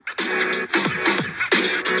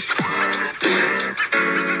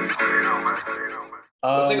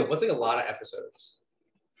What's like a lot of episodes?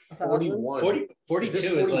 41. 42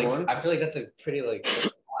 is 41? like, I feel like that's a pretty like, I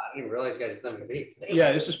didn't even realize you guys done video.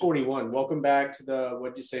 Yeah, this is 41. Welcome back to the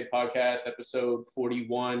What'd You Say podcast, episode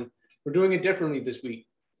 41. We're doing it differently this week.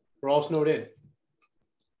 We're all snowed in.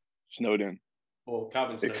 Snowed in. Well,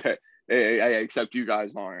 Calvin's snowed. Except you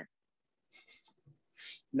guys aren't.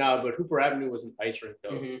 No, but Hooper Avenue was an ice rink, though.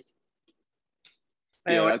 Mm-hmm.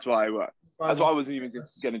 Yeah, that's why I wasn't even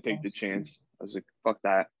going to take the chance. I was like, fuck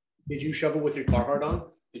that. Did you shovel with your Carhartt on?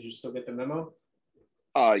 Did you still get the memo?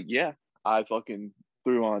 Yeah. I fucking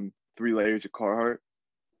threw on 3 layers of Carhartt.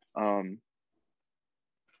 Some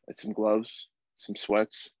gloves, some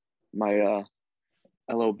sweats, my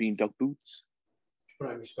LL Bean duck boots.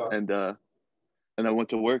 And I went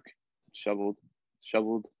to work, shoveled,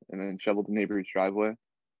 and then shoveled the neighbor's driveway.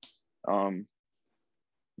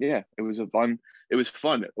 Yeah, it was fun.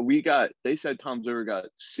 They said Tom's River got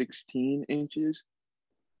 16 inches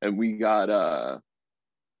and we got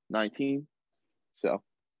 19. So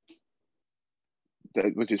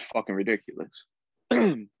which is fucking ridiculous.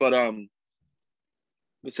 But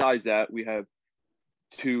besides that, we have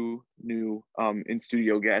 2 new in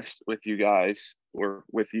studio guests with you guys, or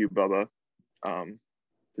with you, Bubba.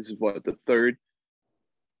 This is what, the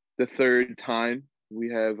third time we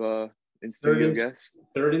have in studio guest.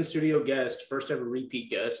 Third in studio guest, first ever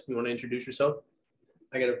repeat guest. You want to introduce yourself?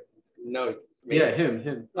 No. Yeah,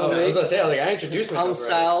 him. Oh, I was gonna say, I introduced myself. I'm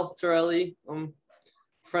Sal Torelli. I'm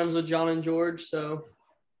friends with John and George, so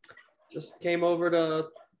just came over to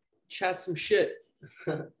chat some shit.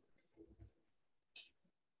 Not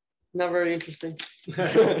very interesting.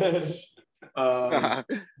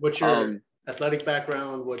 What's your athletic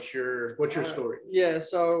background? What's your story? Yeah,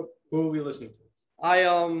 so who are we listening to? I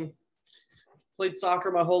played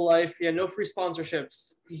soccer my whole life. Yeah, no free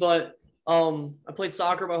sponsorships, but I played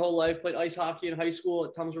soccer my whole life. Played ice hockey in high school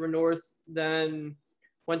at Toms River North. Then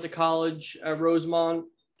went to college at Rosemont.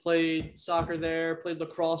 Played soccer there. Played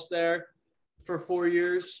lacrosse there for 4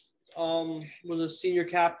 years. Was a senior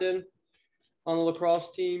captain on the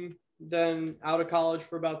lacrosse team. Then out of college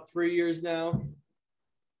for about 3 years now.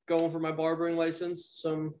 Going for my barbering license.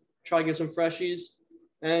 So I'm trying to get some freshies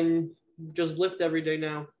and just lift every day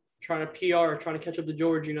now. Trying to PR, trying to catch up to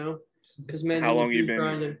George, because man, how long you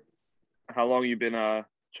been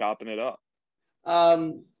chopping it up?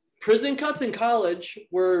 Prison cuts in college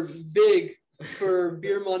were big for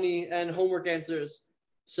beer money and homework answers.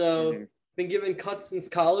 So been given cuts since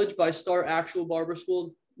college, but I start actual barber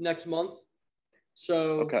school next month.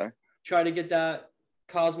 So try to get that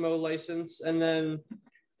Cosmo license, and then I'm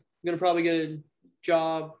gonna probably get a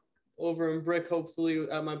job over in Brick, hopefully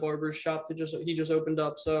at my barber's shop. He just opened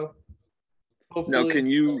up, so hopefully. Now, can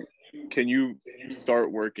you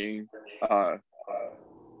start working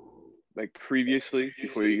like previously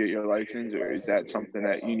before you get your license, or is that something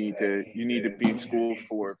that you need to be in school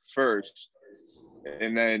for first,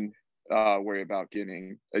 and then worry about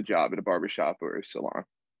getting a job at a barbershop or a salon?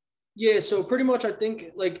 Yeah, so pretty much I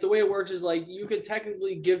think like the way it works is like you could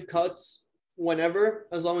technically give cuts whenever,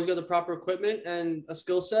 as long as you got the proper equipment and a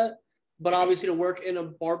skill set. But obviously to work in a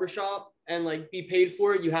barbershop and like be paid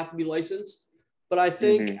for it, you have to be licensed. But I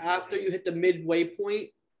think after you hit the midway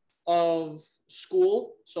point of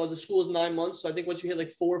school, so the school is 9 months. So I think once you hit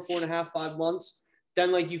like 4.5, 5 months,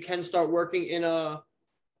 then like you can start working in a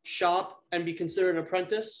shop and be considered an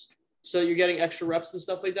apprentice. So you're getting extra reps and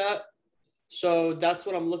stuff like that. So that's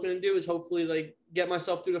what I'm looking to do, is hopefully like get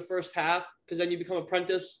myself through the first half, because then you become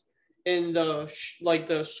apprentice in the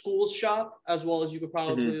the school's shop, as well as you could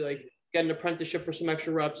probably like get an apprenticeship for some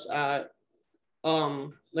extra reps at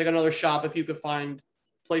like another shop if you could find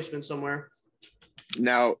placement somewhere.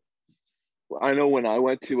 Now, I know when I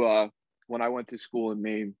went to school in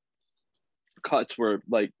Maine, cuts were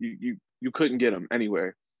like you couldn't get them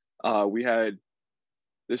anywhere. We had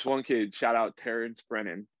this one kid, shout out Terrence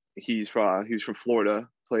Brennan. He's from Florida,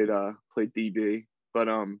 played DB, but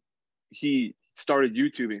he started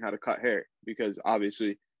YouTubing how to cut hair, because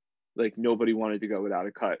obviously like nobody wanted to go without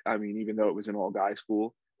a cut. I mean, even though it was an all guy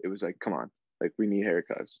school, it was like, come on, like we need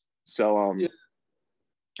haircuts. So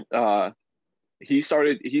he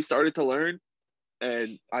started to learn,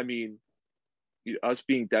 and I mean, us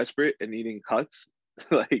being desperate and needing cuts,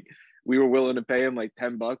 like we were willing to pay him like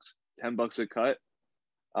 $10 a cut.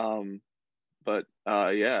 But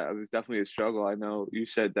yeah, it was definitely a struggle. I know you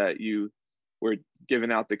said that you were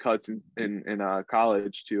giving out the cuts in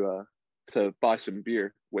college to buy some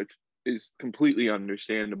beer, which is completely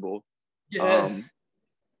understandable. Yeah.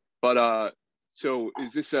 But so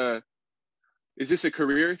is this a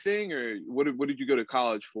career thing, or what did you go to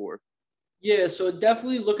college for? Yeah, so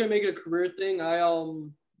definitely looking to make it a career thing.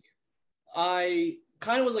 I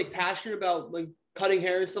kind of was like passionate about like cutting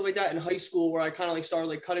hair and stuff like that in high school, where I kind of like started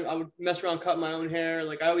like cutting. I would mess around cutting my own hair.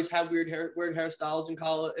 Like I always had weird hairstyles in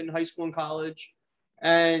college, in high school and college,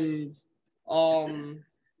 and um,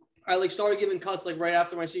 I like started giving cuts like right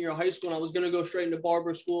after my senior year of high school, and I was gonna go straight into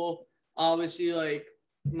barber school. Obviously, like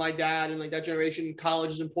my dad and like that generation,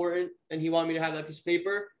 college is important, and he wanted me to have that piece of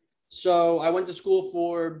paper. So I went to school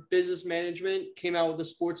for business management, came out with a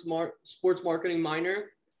sports marketing minor.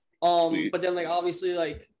 Sweet. But then like obviously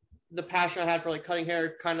like the passion I had for like cutting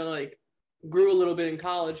hair kind of like grew a little bit in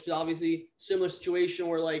college. Because obviously similar situation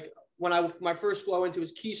where like when my first school I went to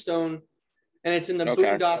was Keystone, and it's in the Okay.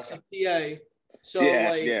 boondocks of PA. So Yeah,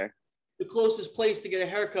 like yeah. the closest place to get a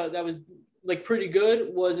haircut that was like pretty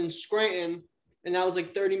good was in Scranton, and that was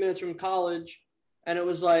like 30 minutes from college. And it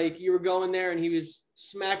was like you were going there, and he was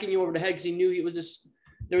smacking you over the head because he knew he was this.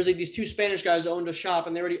 There was like these two Spanish guys that owned a shop,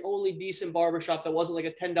 and they were the only decent barber shop that wasn't like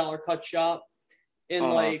a $10 cut shop in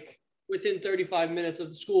like within 35 minutes of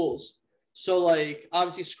the schools. So like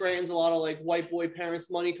obviously Scranton's a lot of like white boy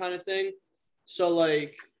parents money kind of thing. So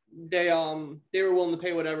like they were willing to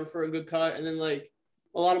pay whatever for a good cut, and then like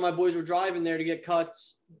a lot of my boys were driving there to get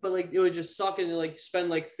cuts, but like it was just sucking to like spend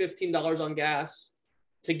like $15 on gas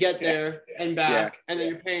to get there and back, and then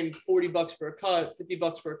you're paying $40 for a cut,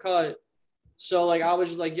 $50 for a cut. So like I was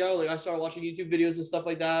just like, yo, like I started watching YouTube videos and stuff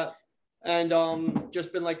like that, and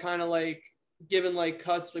just been like kind of like giving like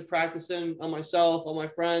cuts, like practicing on myself, on my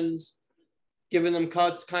friends, giving them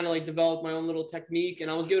cuts, kind of like developed my own little technique.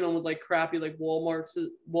 And I was giving them with like crappy like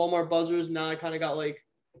Walmart buzzers. Now I kind of got like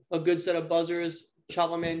a good set of buzzers.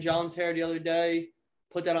 Shot my man John's hair the other day,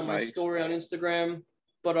 put that on my story on Instagram.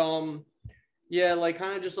 But yeah, like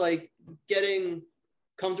kind of just like getting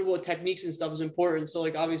comfortable with techniques and stuff is important. So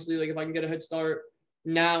like obviously like if I can get a head start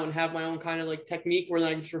now and have my own kind of like technique where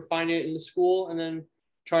I can just refine it in the school and then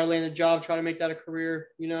try to land a job, try to make that a career,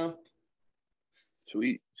 you know?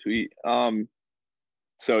 Sweet.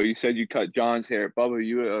 So you said you cut John's hair. Bubba,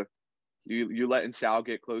 you letting Sal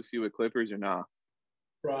get close to you with clippers or not?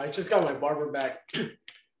 Bro, I just got my barber back.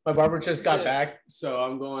 My barber just got back, so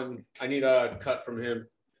I need a cut from him.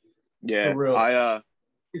 Yeah. For real.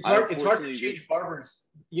 It's hard to unfortunately change barbers.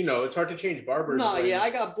 You know, it's hard to change barbers. No, yeah, I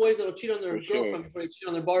got boys that'll cheat on their girlfriend before they cheat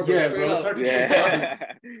on their barber. Yeah, straight bro, it's up. hard to change barbers.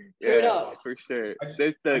 Straight up. For sure. I just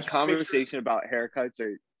The wanna make conversation about haircuts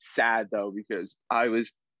are sad though, because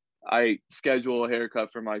I schedule a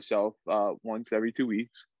haircut for myself once every 2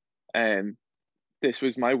 weeks, and this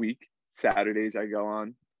was my week. Saturdays I go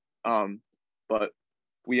on, but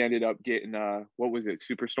we ended up getting what was it,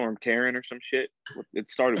 Superstorm Karen or some shit. It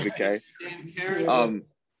started with a K. Damn, Karen.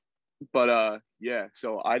 But yeah,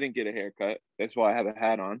 so I didn't get a haircut. That's why I have a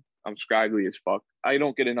hat on. I'm scraggly as fuck. I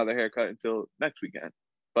don't get another haircut until next weekend.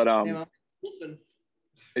 But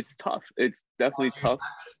it's tough. It's definitely tough.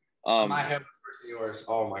 My head was worse than yours.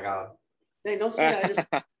 Oh my god. Hey, don't say that. I just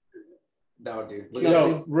No, dude. Yo,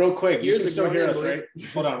 Yo, real quick, you Years can still ago, hear us, boy. right?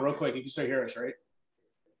 Hold on, real quick. You can still hear us, right?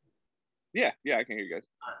 Yeah, I can hear you guys.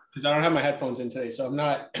 Because I don't have my headphones in today, so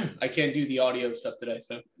I can't do the audio stuff today.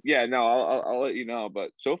 So Yeah, no, I'll let you know.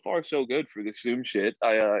 But so far so good for the Zoom shit.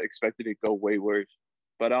 I expected it to go way worse.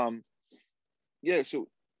 But yeah. So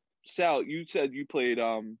Sal, you said you played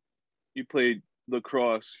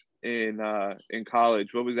lacrosse in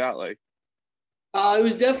college. What was that like? it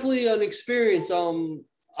was definitely an experience.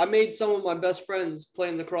 I made some of my best friends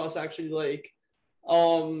playing lacrosse actually. Like,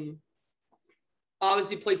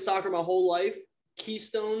 obviously played soccer my whole life.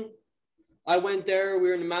 Keystone, I went there. We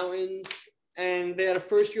were in the mountains, and they had a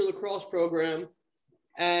first-year lacrosse program.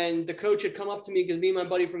 And the coach had come up to me because me and my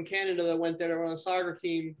buddy from Canada that went there to run a soccer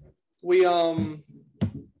team. We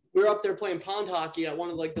were up there playing pond hockey at one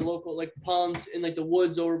of like the local like ponds in like the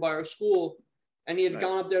woods over by our school. And he had Nice.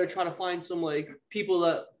 gone up there to try to find some like people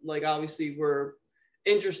that like obviously were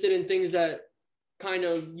interested in things that kind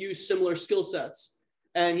of use similar skill sets.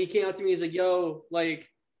 And he came out to me, he's like, yo, like,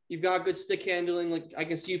 you've got good stick handling. Like, I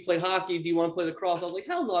can see you play hockey. Do you want to play lacrosse? I was like,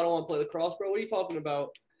 hell no, I don't want to play lacrosse, bro. What are you talking about?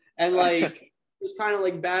 And like, it was kind of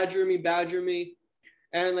like badger me.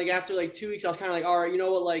 And like, after like 2 weeks, I was kind of like, all right, you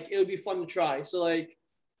know what? Like, it would be fun to try. So like,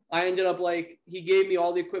 I ended up like, he gave me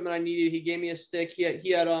all the equipment I needed. He gave me a stick. He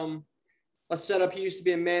had a setup. He used to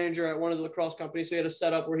be a manager at one of the lacrosse companies. So he had a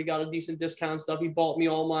setup where he got a decent discount and stuff. He bought me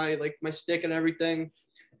all my, like my stick and everything.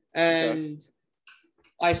 And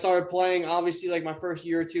I started playing, obviously like my first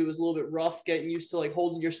year or two was a little bit rough getting used to like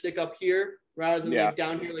holding your stick up here rather than like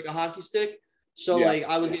down here like a hockey stick. So like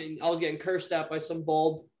I was getting cursed at by some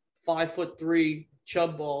bald 5'3"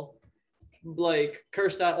 chub ball, like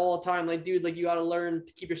cursed at all the time. Like, dude, like you got to learn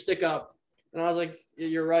to keep your stick up. And I was like, yeah,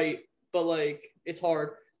 you're right. But, like, it's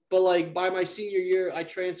hard. But, like, by my senior year, I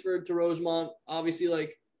transferred to Rosemont. Obviously,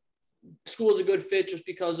 like, school was a good fit just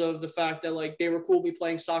because of the fact that, like, they were cool with me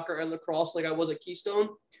playing soccer and lacrosse like I was at Keystone.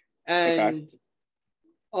 And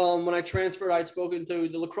when I transferred, I'd spoken to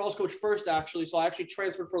the lacrosse coach first, actually. So I actually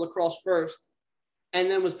transferred for lacrosse first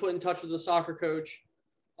and then was put in touch with the soccer coach.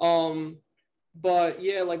 But,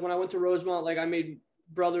 yeah, like, when I went to Rosemont, like, I made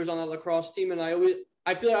brothers on that lacrosse team. And I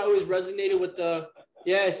feel like I always resonated with the –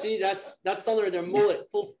 yeah, see, that's Thunder in their mullet,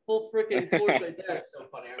 full freaking force right there. So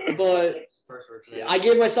funny. But First I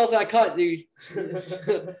gave myself that cut, dude.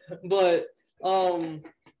 But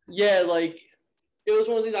yeah, like it was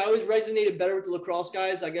one of these. I always resonated better with the lacrosse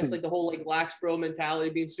guys. I guess like the whole like lax bro mentality,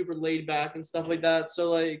 being super laid back and stuff like that.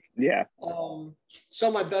 So like some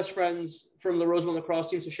of my best friends from the Rosemont lacrosse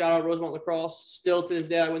team. So shout out Rosemont lacrosse. Still to this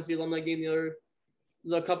day, I went to the alumni game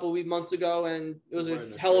the couple of months ago, and it was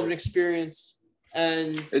a hell of an experience.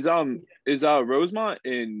 And is Rosemont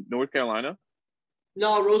in North Carolina?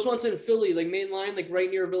 No, Rosemont's in Philly, like main line, like right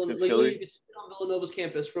near Villanova. Like Philly? it's on Villanova's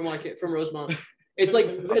campus from Rosemont. It's like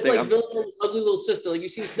Villanova's ugly little sister. Like you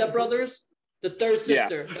seen Step Brothers, the third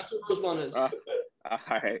sister. Yeah. That's what Rosemont is. All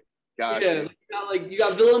right, got yeah. You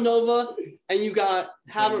got Villanova and you got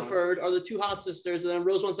Haverford are the two hot sisters, and then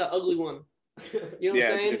Rosemont's that ugly one. You know what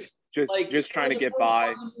I'm saying? Just trying to get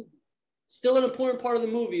by. Still an important part of the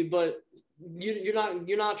movie, but you're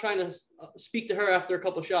not trying to speak to her after a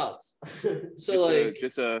couple shots. So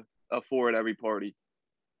just a four at every party.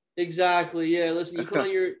 Exactly. Yeah. Listen, you put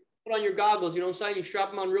on your goggles. You know what I'm saying? You strap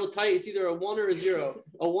them on real tight. It's either a 1 or a 0.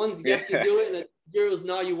 A 1's yes, you do it, and a 0's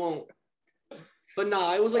no, you won't. But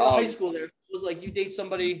nah, it was like a high school there. It was like you date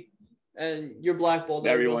somebody and you're blackballed.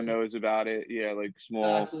 Everyone knows about it. Yeah, like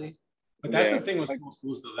small. Exactly. But that's the thing with small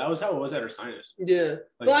schools, though. That was how it was at Ursinus. Yeah.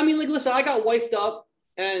 But I mean, like, listen, I got wifed up.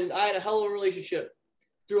 And I had a hell of a relationship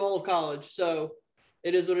through all of college. So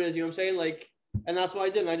it is what it is. You know what I'm saying? Like, and that's why I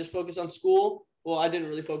didn't. I just focused on school. Well, I didn't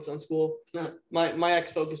really focus on school. My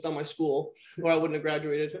ex focused on my school, or I wouldn't have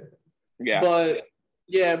graduated. Yeah.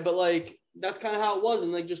 But like, that's kind of how it was.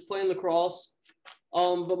 And like just playing lacrosse.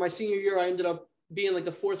 But my senior year, I ended up being like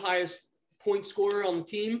the 4th highest point scorer on the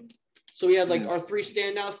team. So we had like our 3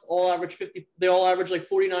 standouts all average 50. They all averaged like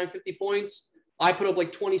 49, 50 points. I put up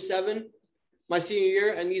like 27. My senior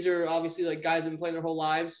year, and these are obviously like guys that have been playing their whole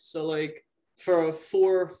lives. So like for a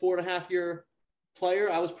 4.5 year player,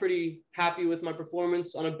 I was pretty happy with my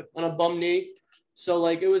performance on a bum knee. So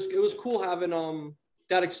like it was cool having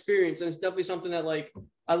that experience, and it's definitely something that like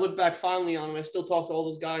I look back fondly on, and I still talk to all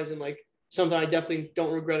those guys, and like something I definitely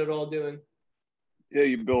don't regret at all doing. Yeah,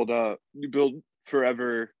 you build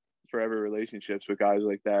forever relationships with guys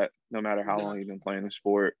like that, no matter how long you've been playing the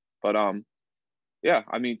sport. But yeah,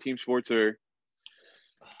 I mean, team sports are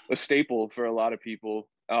a staple for a lot of people,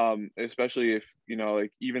 especially if, you know,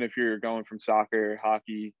 like even if you're going from soccer,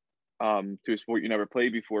 hockey, to a sport you never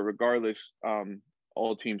played before, regardless,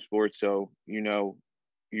 all team sports. So, you know,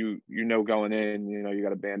 going in, you know, you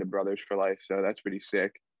got a band of brothers for life. So that's pretty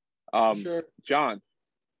sick. Sure. John.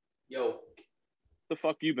 Yo. What the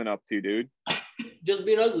fuck you been up to, dude? Just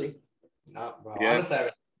being ugly. No, bro. Yeah. Honestly,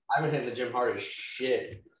 I've been hitting the gym hard as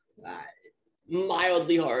shit.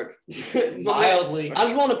 Mildly hard. Mildly. I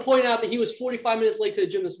just want to point out that he was 45 minutes late to the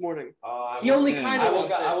gym this morning. He only kind of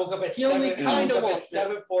wants it. I woke up at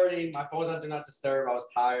 7:40. My phone's on Do Not Disturb. I was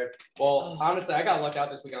tired. Well, honestly, I got lucked out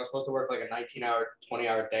this week. I was supposed to work like a 19-hour,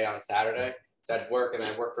 20-hour day on Saturday. So I'd work and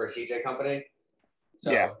I work for a DJ company.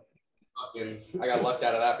 So yeah. I got lucked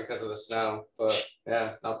out of that because of the snow. But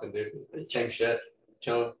yeah, nothing, dude. Same shit.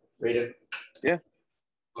 Chilling, reading. Yeah.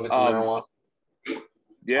 Looking at some marijuana.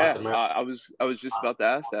 Yeah, I was just about to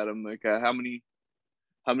ask Adam, like, how many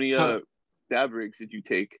dab rigs did you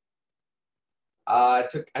take? I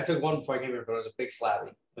took one before I came here, but it was a big slabby.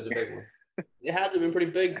 It was a big one. It had to have been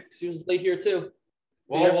pretty big because he was late here too.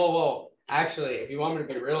 Whoa. Actually, if you want me to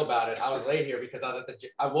be real about it, I was late here because I was at the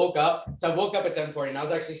gym. I woke up at 7:40, and I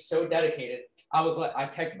was actually so dedicated. I was like,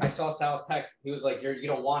 I saw Sal's text. He was like, you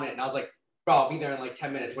don't want it, and I was like, bro, I'll be there in like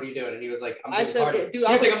 10 minutes. What are you doing? And he was like, I'm doing cardio. Dude,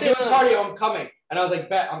 I'm doing cardio. I'm coming. And I was like,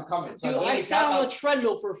 bet, I'm coming. So dude, I sat on the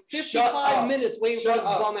treadmill for 55 minutes waiting for his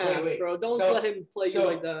bum ass, bro. Don't let him play you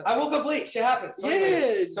like that. I woke up late. Shit happens. So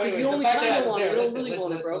because you only kind of want it. You don't really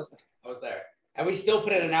want it, bro. I was there. And we still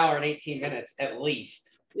put in an hour and 18 minutes at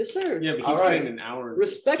least. Yes, sir. Yeah, but he put in an hour.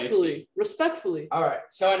 Respectfully. All right.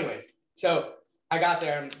 So anyways, I got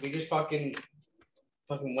there and we just fucking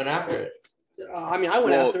went after it. I mean, I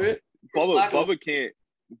went after it. Bubba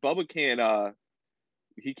can't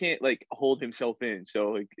he can't like hold himself in.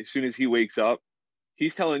 So like as soon as he wakes up,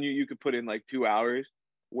 he's telling you could put in like 2 hours,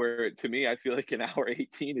 where to me I feel like an hour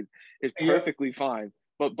 18 is Yeah. perfectly fine.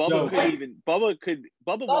 But Yo, Bubba wanted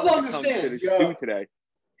to come to the understands. stew today.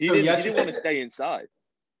 He So didn't yesterday- want to stay inside.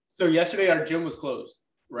 So yesterday our gym was closed,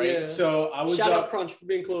 right? Yeah. So I was Shout out up. Crunch for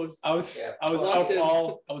being closed. I was Yeah, locked in.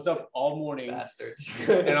 up all morning, Bastards.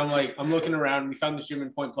 and I'm looking around. We found this gym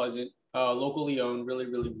in Point Pleasant, locally owned, really,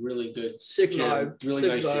 really, really good Sick gym, vibe. really Sick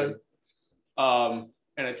nice vibe. gym.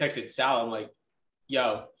 And I texted Sal. I'm like,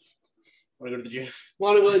 "Yo, want to go to the gym?"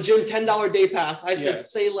 Want to go to the gym? $10 day pass. I said, Yeah.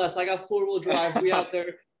 say less. I got 4-wheel drive. We out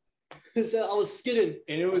there. So I was skidding.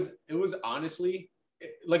 And it was honestly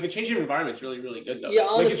like a change of environment's really, really good though. Yeah,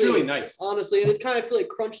 like it's honestly. really nice. Honestly, and it's kind of feel like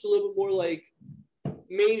Crunched a little bit more like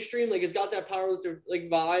mainstream. Like it's got that powerlifter like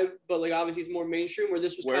vibe, but like obviously it's more mainstream. Where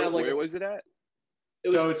this was kind of like Where was it at?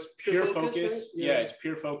 So it's Pure Focus, Focus. right? Yeah, it's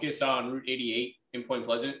Pure Focus on Route 88 in Point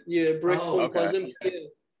Pleasant. yeah, Brick Oh, Point okay. Pleasant. Yeah. Yeah.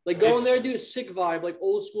 Like going It's- there, dude, sick vibe, like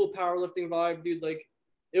old school powerlifting vibe, dude. Like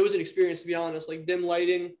it was an experience to be honest. Like dim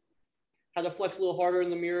lighting, had to flex a little harder in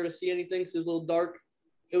the mirror to see anything because it was a little dark.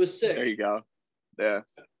 It was sick. There you go. Yeah.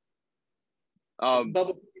 Bubba,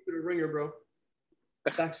 you put a ringer, bro.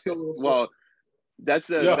 Back still a little. sore. Well, that's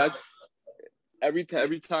Yeah. every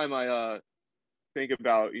time I think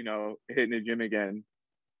about hitting the gym again,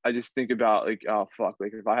 I just think about like, oh fuck,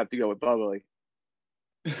 like if I have to go with Bubba, like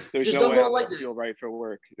there's Just no don't way go I'm like gonna that. feel right for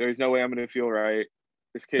work. There's no way I'm gonna feel right.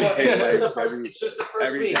 This kid Well, takes it's, just the legs first, every it's just the first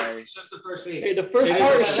every week. day. It's just the first week. Hey, the first Hey,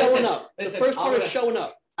 part is listen, showing up. listen, The first I'm part is gonna- showing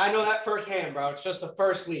up. I know that firsthand, bro. It's just the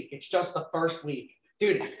first week. It's just the first week.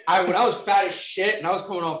 Dude, when I was fat as shit and I was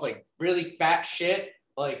coming off like really fat shit,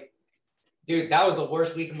 like, dude, that was the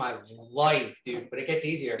worst week of my life, dude. But it gets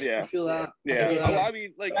easier. I Yeah. feel that. Yeah. Okay, Well, I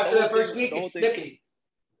mean, like After the that whole first thing- week, the whole it's thing- sticky.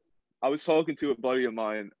 I was talking to a buddy of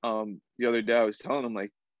mine the other day. I was telling him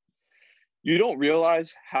like, you don't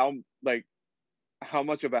realize how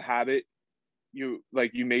much of a habit you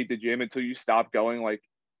made the gym until you stop going. Like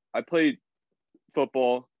I played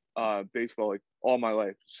football, baseball like all my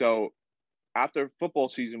life. So after football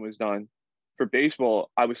season was done, for baseball,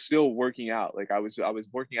 I was still working out. Like I was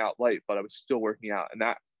working out light, but I was still working out. And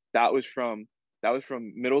that was from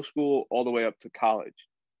middle school all the way up to college.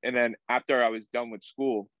 And then after I was done with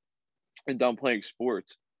school and done playing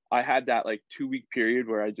sports, I had that like 2-week period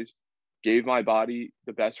where I just gave my body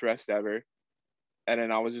the best rest ever. And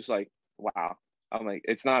then I was just like, wow. I'm like,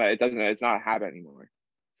 it's not a habit anymore.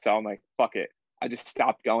 So I'm like, fuck it. I just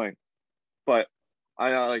stopped going. But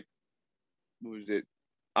I like, what was it?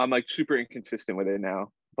 I'm like super inconsistent with it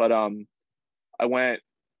now. But I went.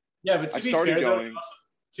 Yeah, but I to be started fair going.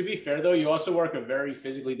 though, you also work a very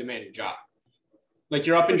physically demanding job. Like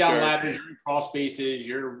you're up and For down sure. ladders, you're in crawl spaces,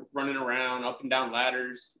 you're running around up and down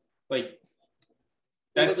ladders. Like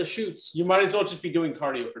That's that's the shoots. you might as well just be doing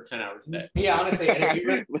cardio for 10 hours a day. Yeah, honestly. And if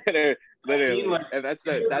you literally, like, and that's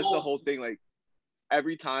if you're the lost- whole thing. Like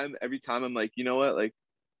every time I'm like, you know what? Like,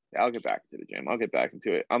 yeah, I'll get back to the gym. I'll get back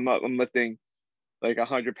into it. I'm lifting like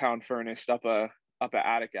 100-pound furnace up a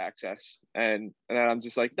attic access, and then I'm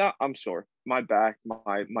just like, no, I'm sore. My back,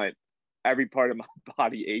 my every part of my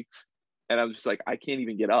body aches, and I'm just like, I can't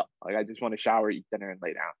even get up. Like I just want to shower, eat dinner, and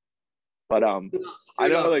lay down. But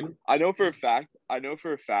I know for a fact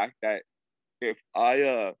that if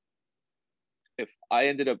I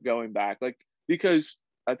ended up going back, like because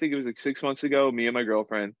I think it was like 6 months ago, me and my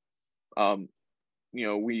girlfriend,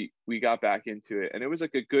 we got back into it, and it was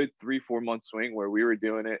like a good 3-4 month swing where we were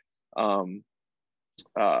doing it.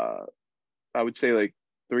 I would say like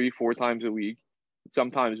 3-4 times a week,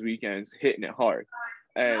 sometimes weekends, hitting it hard.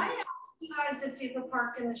 And Can I ask you guys if you could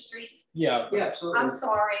park in the street? Yeah. absolutely. I'm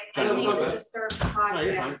sorry, I Sure, don't mean no, to go ahead. disturb the No,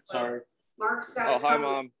 you're fine. podcast, but Sorry. Mark's oh, gotta hi, come,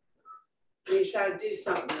 Mom. and he's gotta do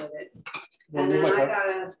something with it. Well, And move then my I car.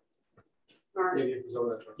 gotta, Mark,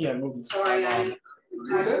 Yeah, move. sorry, I didn't, you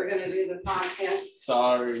guys were gonna do the podcast.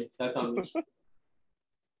 Sorry, that's on me.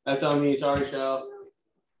 That's on me. Sorry, Shell.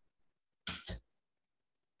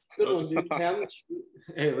 Good one, dude. Hey, I'm in the street.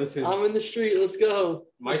 Hey, listen. I'm in the street. Let's go.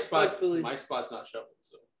 My spot's Respectfully. not shoveled,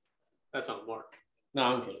 so that's on Mark. No,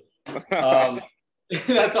 I'm kidding.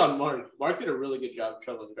 That's on Mark. Mark did a really good job of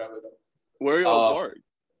shoveling the driveway though. Where are y'all Uh, parked?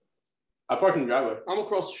 I parked in the driveway. I'm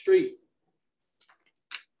across the street.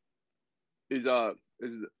 Is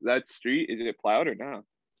that street, is it plowed or not?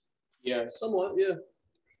 Yeah. Somewhat, yeah.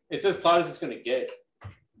 It says plowed as it's gonna get. A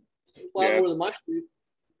lot Yeah. more than my street.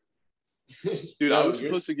 Dude, No, I was you're-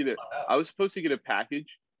 supposed to get a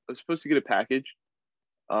package.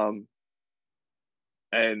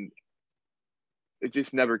 And it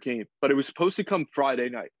just never came. But it was supposed to come Friday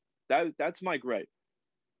night. That's my gripe.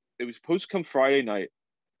 It was supposed to come Friday night,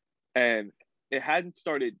 and it hadn't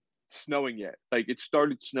started snowing yet. Like it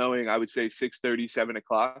started snowing, I would say 6:30, 7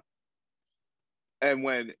 o'clock. And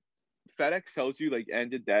when FedEx tells you like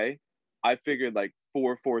end of day, I figured like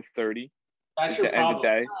 4:30 That's is your the end of problem.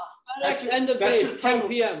 day. FedEx end of day That's is your 10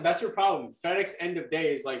 problem. p.m. That's your problem. FedEx end of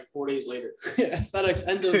day is like 4 days later. FedEx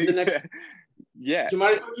end of the next. Yeah. You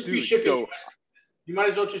might as well just be Dude, shipping. so- You might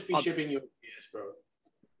as well just be I'm- shipping USPS, bro.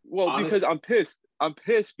 Well, because Honestly. I'm pissed. I'm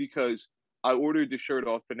pissed because I ordered the shirt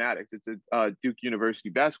off Fanatics. It's a Duke University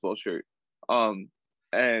basketball shirt.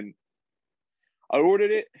 And I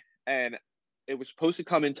ordered it, and it was supposed to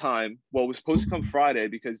come in time. Well, it was supposed to come Friday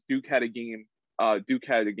because Duke had a game. Duke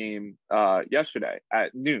had a game yesterday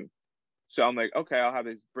at noon. So I'm like, okay, I'll have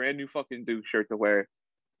this brand new fucking Duke shirt to wear.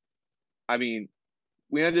 I mean,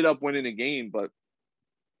 we ended up winning the game, but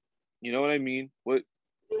you know what I mean? What?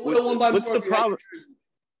 Would have won by What's more the if you had problem? your jersey.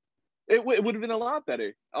 It would have been a lot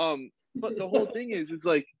better. But the whole thing is, it's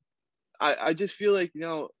like, I just feel like,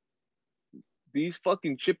 these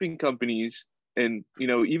fucking shipping companies and,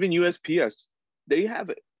 even USPS, they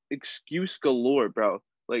have excuse galore, bro.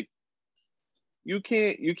 Like, you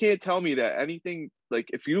can't tell me that anything, like,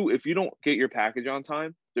 if you don't get your package on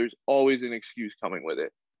time, there's always an excuse coming with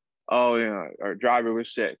it. Oh, yeah, our driver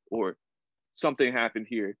was sick or something happened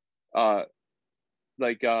here. I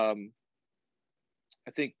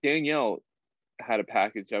think Danielle had a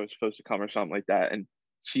package that was supposed to come or something like that, and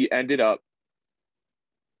she ended up,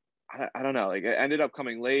 I don't know, like it ended up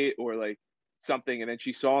coming late or like something, and then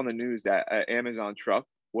she saw on the news that an Amazon truck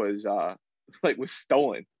was was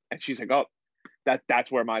stolen, and she's like, oh,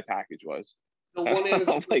 that's where my package was. The one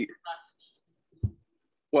Amazon. I'm like,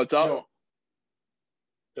 what's up?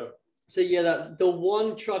 So yeah, that the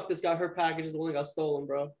one truck that's got her package is the one that got stolen,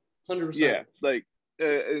 bro. 100%. Yeah, like,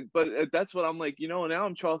 but that's what I'm like. Now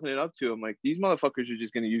I'm chalking it up to. I'm like, these motherfuckers are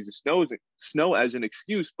just gonna use the snow as an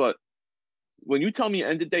excuse. But when you tell me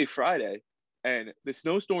end of day Friday, and the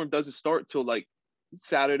snowstorm doesn't start till like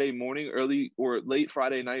Saturday morning, early or late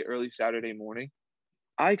Friday night, early Saturday morning,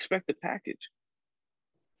 I expect the package.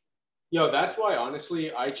 Yo, that's why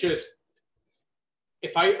honestly, unless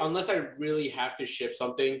I really have to ship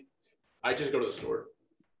something, I just go to the store.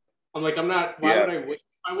 I'm like, I'm not. Why would I wait?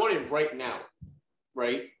 I want it right now,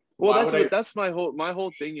 right? Well, that's my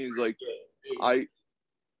whole thing is like, I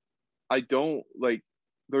don't like.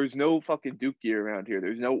 There's no fucking Duke gear around here.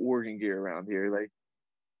 There's no Oregon gear around here.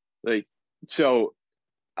 Like, so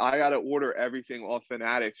I gotta order everything off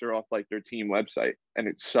Fanatics or off like their team website, and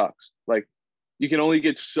it sucks. Like, you can only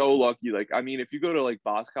get so lucky. Like, I mean, if you go to like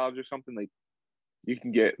Boscov's or something, like, you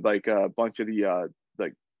can get like a bunch of the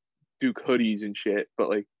like Duke hoodies and shit. But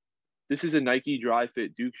like, this is a Nike dry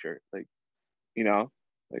fit Duke shirt. Like,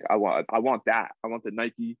 like I want that. I want the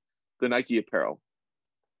Nike apparel.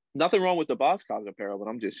 Nothing wrong with the Boscov's apparel, but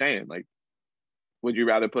I'm just saying, like, would you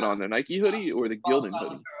rather put on the Nike hoodie or the Gildan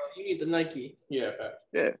hoodie? You need the Nike. Yeah, fact.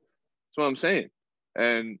 Yeah, that's what I'm saying.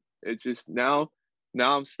 And it's just now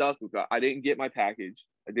I'm stuck with that. I didn't get my package.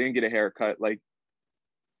 I didn't get a haircut. Like,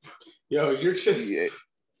 yo, you're just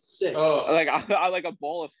sick. Oh, like I like a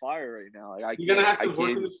ball of fire right now. Like, you're gonna have to work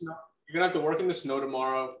in the snow. You're gonna have to work in the snow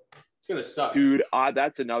tomorrow. It's gonna suck, dude.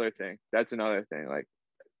 That's another thing.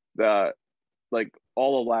 Like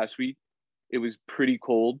all of last week, it was pretty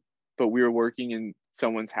cold, but we were working in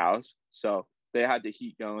someone's house, so they had the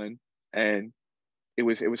heat going, and it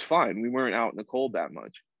was fine. We weren't out in the cold that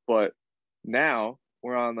much. But now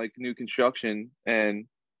we're on like new construction, and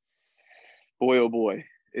boy, oh boy,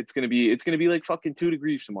 it's gonna be like fucking 2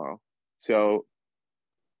 degrees tomorrow. So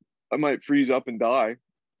I might freeze up and die,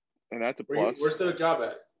 and that's a plus. Where's the job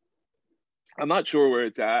at? I'm not sure where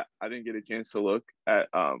it's at. I didn't get a chance to look at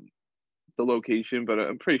the location, but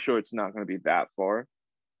I'm pretty sure it's not going to be that far.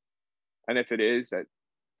 And if it is, that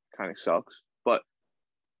kind of sucks. But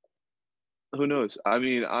who knows? I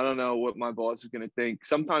mean, I don't know what my boss is going to think.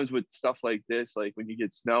 Sometimes with stuff like this, like when you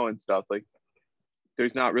get snow and stuff, like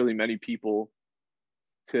there's not really many people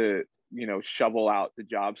to, shovel out the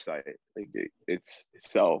job site. Like it's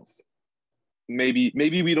so maybe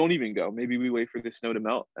we don't even go. Maybe we wait for the snow to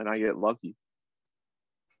melt and I get lucky.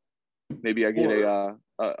 Maybe I get or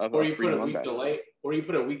you free put a Monday. week delay, or you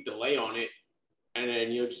put a week delay on it, and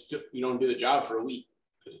then you don't do the job for a week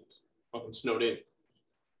because it's fucking snowed in.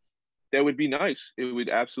 That would be nice. It would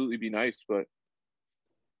absolutely be nice, but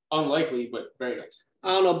unlikely, but very nice. I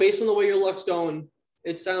don't know. Based on the way your luck's going,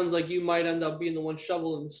 it sounds like you might end up being the one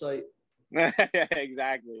shoveling the site.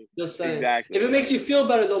 Exactly. Just saying. Exactly. If it makes you feel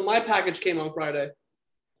better, though, my package came on Friday.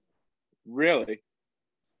 Really?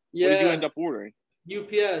 Yeah. What did you end up ordering?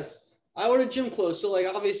 UPS. I ordered gym clothes, so like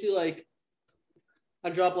obviously like I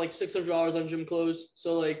dropped like $600 on gym clothes.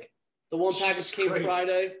 So like The one package Jesus came Christ.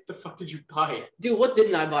 Friday. What the fuck did you buy? Dude, what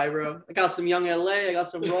didn't I buy, bro? I got some Young LA. I got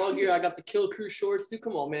some Raw gear. I got the Kill Crew shorts. Dude,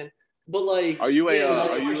 come on, man. But like, Are you yeah,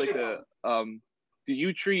 are you like do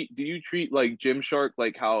you treat like Gymshark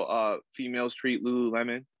like how females treat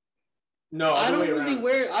Lululemon? No, I other don't way really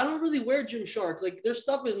around. wear Gymshark. Like their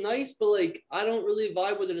stuff is nice, but like I don't really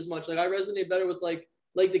vibe with it as much. Like I resonate better with like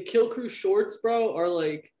the Kill Crew shorts, bro, are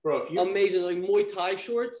like Bro, if you amazing. Like Muay Thai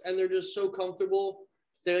shorts, and they're just so comfortable.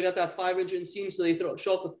 They got that 5-inch inseam, so they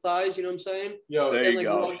show off the thighs. You know what I'm saying? yo, There then, you like,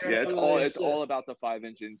 go. Raw gear, Yeah, it's yeah. all about the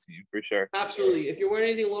 5-inch inseam for sure. Absolutely. If you're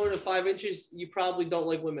wearing anything lower than 5 inches, you probably don't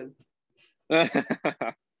like women.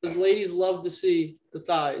 Because ladies love to see the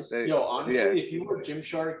thighs. yo, honestly, Yeah. if you wear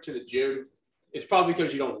Gymshark to the gym, it's probably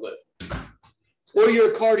because you don't lift. Or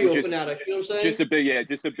you're a cardio Just- fanatic. You know what I'm saying?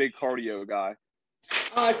 just a big cardio guy.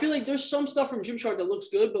 I feel like there's some stuff from Gymshark that looks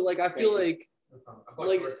good, but like I feel like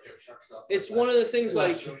Like, it's one of the things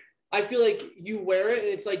like I feel like you wear it and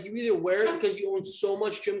it's like you either wear it because you own so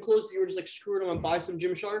much gym clothes that you were just like screw it, I'm gonna buy some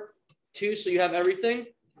Gymshark too, so you have everything,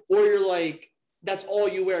 or you're like that's all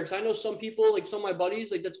you wear. Because I know some people, like some of my buddies,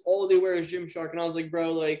 like that's all they wear is Gymshark, and I was like,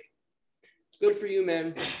 bro, like good for you,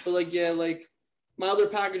 man. But like yeah, like my other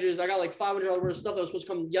packages, I got like $500 worth of stuff that was supposed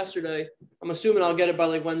to come yesterday. I'm assuming I'll get it by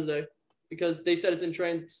like Wednesday because they said it's in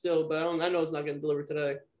transit still, but I know it's not getting delivered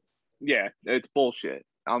today. Yeah, it's bullshit.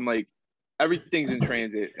 I'm like, everything's in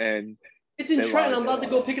transit, and It's in They Trenton. lied. I'm about to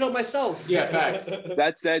go pick it up myself. Yeah, facts.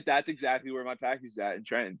 that said, that's exactly where my package is at in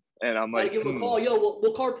Trenton. And I'm Gotta like, give him a call. Yo,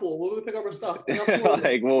 we'll carpool. We'll pick up our stuff. We're not Florida.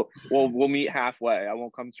 like we'll meet halfway. I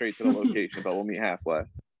won't come straight to the location, but we'll meet halfway.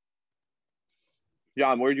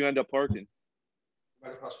 John, where'd you end up parking?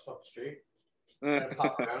 Right across the fucking street. I And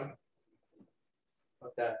pop around.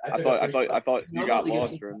 Fuck that. thought you I'm got about to get lost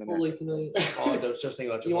some for a minute. Chipotle tonight. Oh, I was just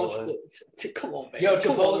thinking about You want Chipotle. Chipotle? Come on, man. Yo,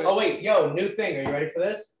 Come Chipotle. on, man. Oh wait, yo, new thing. Are you ready for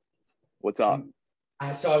this? What's up?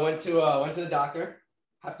 So I went to the doctor.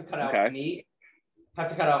 Have to cut out Okay. meat. Have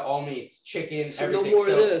to cut out all meats, chicken, So no everything. more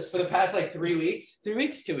of So this. for the past like 3 weeks, 3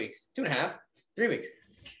 weeks, 2 weeks, 2.5, 3 weeks.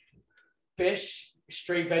 Fish,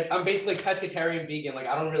 straight veg. I'm basically pescatarian, vegan. Like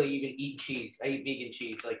I don't really even eat cheese. I eat vegan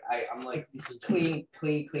cheese. Like I'm like clean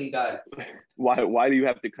diet. Why do you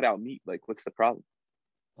have to cut out meat? Like, what's the problem?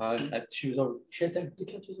 She was over shit there.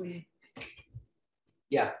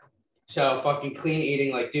 Yeah. So fucking clean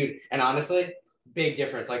eating, like dude. And honestly, big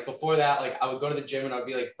difference. Like before that, like I would go to the gym and I'd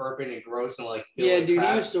be like burping and gross and like feel Yeah, like dude, crap.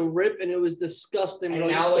 he used to rip and it was disgusting. And Bro.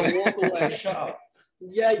 He now, used to like- walk away. Shut up.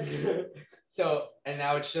 Yikes. So and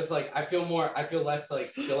now it's just like I feel less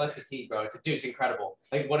fatigued, bro. Dude, it's incredible.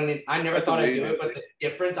 Like I never That's thought I'd do amazing. it, but the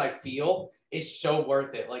difference I feel is so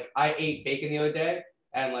worth it. Like I ate bacon the other day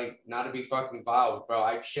and like not to be fucking vile, bro.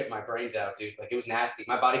 I shit my brains out, dude. Like it was nasty.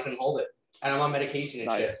 My body couldn't hold it. And I'm on medication and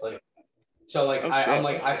Nice. shit. Like so like Oh,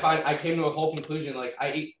 I came to a whole conclusion. Like I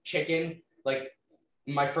ate chicken like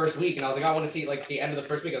my first week and I was like, I want to see like the end of the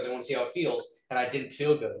first week, I was like, I want to see how it feels. And I didn't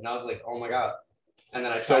feel good. And I was like, oh my God. And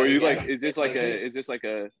then I tried. So are it you again. like, is this like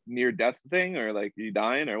a near death thing, or like you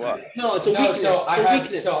dying or what? No, it's a weakness. So It's a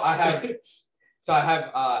weakness. I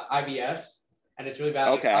have IBS and it's really bad.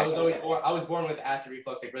 Like, Okay. I was born with acid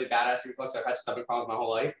reflux, like really bad acid reflux. I've had stomach problems my whole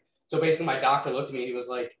life. So basically my doctor looked at me, he was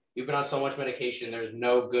like, you've been on so much medication, there's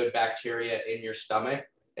no good bacteria in your stomach.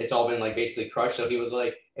 It's all been like basically crushed. So he was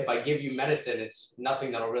like, if I give you medicine, it's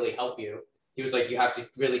nothing that'll really help you. He was like, you have to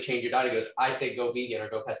really change your diet. He goes, I say go vegan or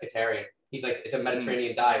go pescatarian. He's like, it's a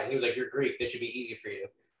Mediterranean diet. He was like, you're Greek. This should be easy for you.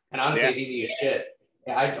 And honestly, Yeah. it's easy as shit.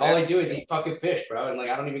 Yeah, all I do is eat fucking fish, bro. And like,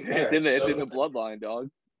 I don't even care. It's in the so- bloodline, dog.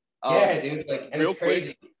 Yeah, dude. Like, and real it's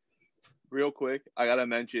crazy. Real quick, I gotta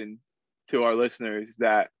mention to our listeners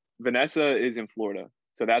that Vanessa is in Florida,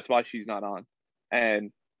 so that's why she's not on.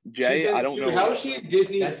 And Jay, I don't know. How is she at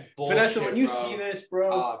Disney? That's bullshit, Vanessa, when you bro. see this,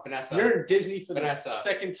 bro, Vanessa. you're in Disney for the Vanessa.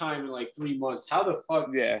 second time in like 3 months. How the fuck?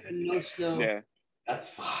 Yeah, And no snow. yeah. That's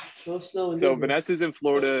fucked. No snow. In So Disney. Vanessa's in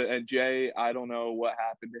Florida, and Jay, I don't know what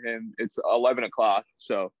happened to him. It's 11 o'clock,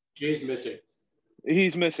 so Jay's missing.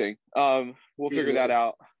 he's missing. We'll He's figure that missing.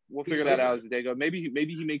 out. We'll He's figure that sleeping. out as the day goes. Maybe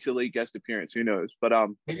he makes a late guest appearance. Who knows? But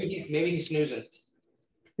Maybe he's snoozing.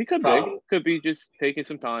 he could Probably. be just taking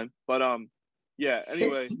some time. But yeah.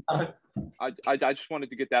 Anyway, I just wanted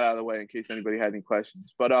to get that out of the way in case anybody had any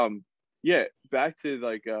questions. But yeah, back to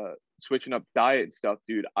like switching up diet and stuff,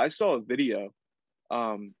 dude. I saw a video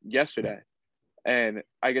yesterday, and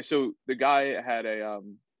I guess so. The guy had a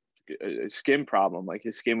skin problem. Like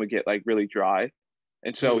his skin would get like really dry,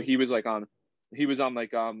 and so he was on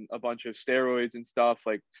like a bunch of steroids and stuff,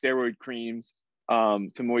 like steroid creams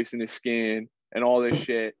to moisten his skin and all this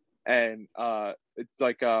shit. And it's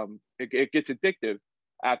like it gets addictive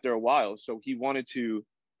after a while. So he wanted to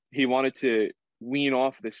he wanted to wean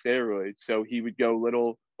off the steroids, so he would go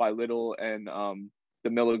little by little, and the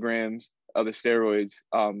milligrams of the steroids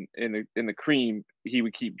in the cream he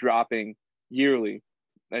would keep dropping yearly.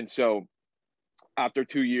 And so after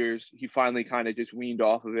 2 years, he finally kind of just weaned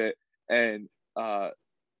off of it, and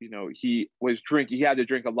he had to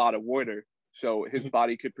drink a lot of water so his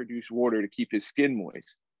body could produce water to keep his skin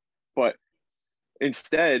moist. But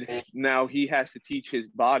instead, now he has to teach his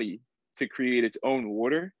body to create its own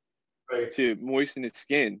water to moisten his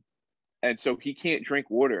skin. And so he can't drink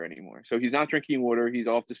water anymore. So he's not drinking water. He's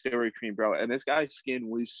off the steroid cream, bro. And this guy's skin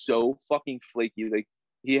was so fucking flaky. Like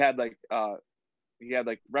he had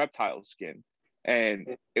reptile skin,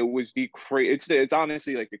 and it was it's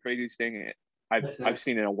honestly like the craziest thing I've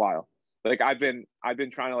seen in a while. Like I've been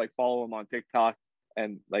trying to like follow him on TikTok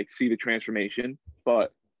and like see the transformation,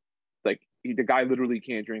 but like the guy literally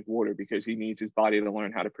can't drink water because he needs his body to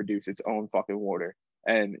learn how to produce its own fucking water,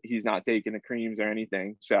 and he's not taking the creams or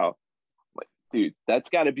anything. So, like, dude, that's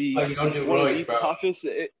got to be you don't do one roids, of the bro. toughest.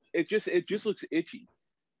 It just looks itchy.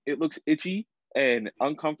 It looks itchy and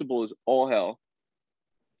uncomfortable as all hell.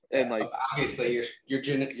 And like obviously your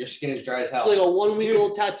skin is dry as hell. It's like a 1 week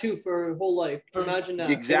old tattoo for your whole life. Imagine that.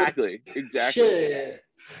 exactly. Shit.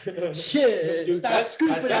 Shit. Dude, Stop that's-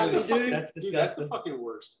 scooping that's at me, the fuck- dude. that's Dude, that's the disgusting. fucking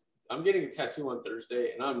worst. I'm getting a tattoo on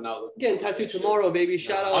Thursday, and I'm not looking. Getting forward to tattooed that shit. tomorrow, baby.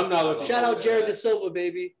 Shout I'm out. not looking. Shout out forward to Jared that. De Silva,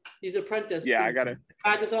 baby. He's apprentice. Yeah, I gotta.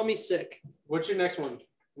 Practice on me sick. What's your next one?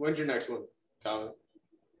 When's your next one, Colin?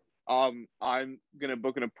 I'm gonna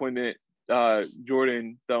book an appointment.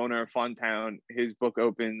 Jordan, the owner of Funtown, his book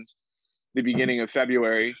opens the beginning of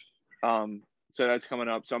February. So that's coming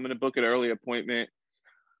up. So I'm gonna book an early appointment.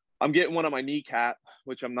 I'm getting one on my kneecap,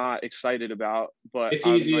 which I'm not excited about, but It's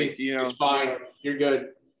I'm easy. like, It's fine. You're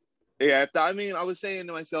good. yeah. I was saying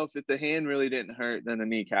to myself, if the hand really didn't hurt, then the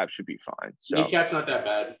kneecap should be fine. So Kneecap's not that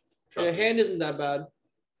bad. Trust The me. hand isn't that bad.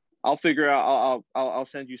 I'll figure out. I'll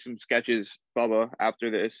send you some sketches, Bubba,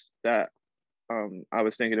 after this that I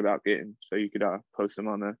was thinking about getting, so you could post them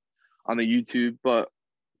on the YouTube. But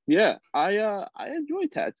yeah, I enjoy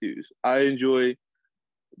tattoos. I enjoy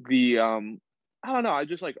the I don't know. I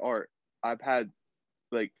just like art. I've had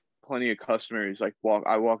like plenty of customers like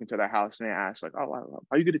I walk into their house and they ask like, oh,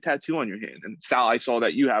 how you get a tattoo on your hand? And Sal, I saw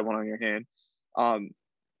that you have one on your hand.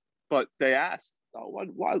 But they asked, oh,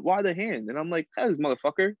 why the hand? And I'm like, cause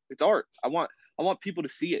motherfucker, it's art. I want people to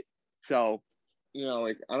see it. So,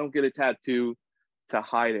 like I don't get a tattoo to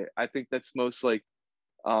hide it. I think that's most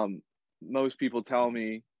people tell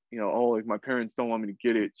me, oh, like my parents don't want me to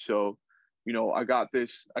get it. So, I got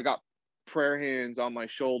prayer hands on my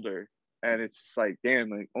shoulder, and it's just like, damn,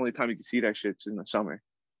 like only time you can see that shit's in the summer.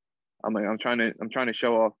 I'm like, I'm trying to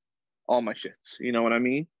show off all my shits. You know what I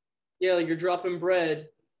mean? Yeah, like you're dropping bread,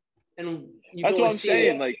 and you That's can what only I'm see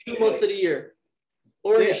saying. it Like 2 months of the year,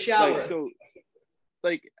 or in yeah, the shower. Like, so,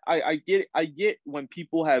 like I get when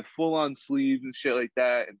people have full on sleeves and shit like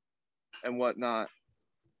that and whatnot,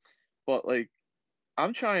 but like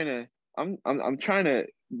I'm trying to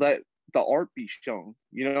let the art be shown.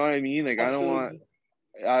 You know what I mean? Like Absolutely.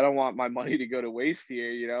 I don't want my money to go to waste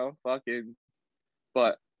here. Fucking.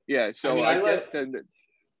 But yeah, so I mean, I I guess then.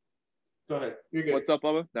 Go ahead. You're good. What's up,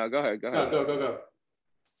 Bubba? No, go ahead. No, go.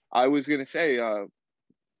 I was gonna say,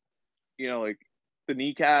 like the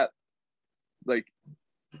kneecap, like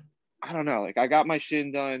I don't know, like I got my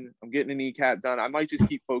shin done. I'm getting a kneecap done. I might just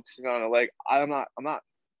keep focusing on a leg. I'm not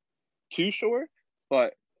too sure,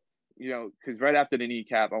 but because right after the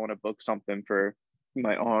kneecap, I want to book something for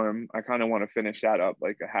my arm. I kind of want to finish that up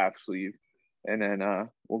like a half sleeve, and then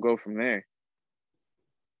we'll go from there.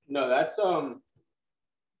 No, that's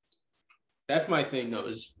my thing though.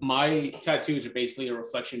 Is my tattoos are basically a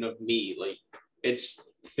reflection of me. Like it's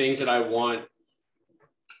things that I want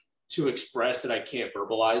to express that I can't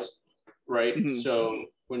verbalize, right? Mhm. So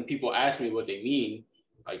when people ask me what they mean,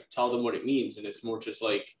 I tell them what it means, and it's more just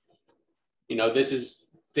like, this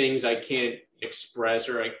is things I can't express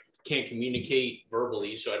or I can't communicate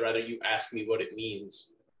verbally. So I'd rather you ask me what it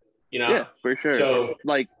means. Yeah, for sure. So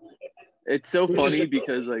like, it's so funny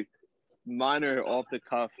because like mine are off the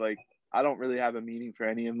cuff. Like I don't really have a meaning for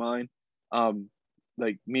any of mine.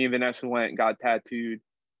 Like me and Vanessa went and got tattooed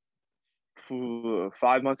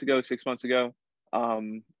 5 months ago, 6 months ago.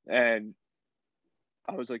 And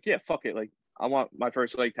I was like, yeah, fuck it. Like I want my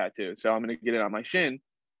first leg tattoo. So I'm going to get it on my shin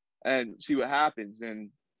and see what happens. And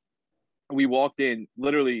we walked in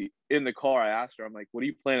literally in the car. I asked her, I'm like, what are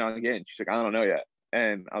you planning on getting? She's like, I don't know yet.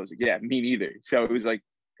 And I was like, yeah, me neither. So it was like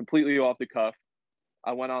completely off the cuff.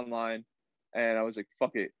 I went online and I was like,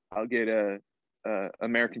 fuck it. I'll get a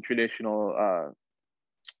American traditional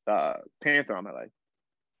panther on my leg.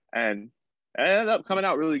 and it ended up coming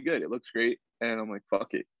out really good. It looks great, and I'm like,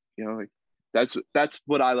 fuck it, like that's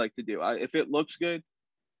what I like to do. If it looks good,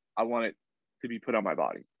 I want it to be put on my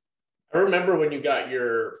body. I remember when you got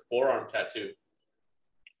your forearm tattoo.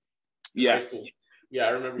 Yeah. High school. Yeah, I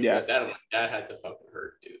remember you got that. I'm like, that had to fucking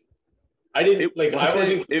hurt, dude. I didn't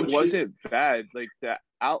It wasn't bad. Like the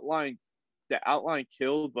outline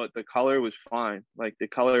killed, but the color was fine. Like the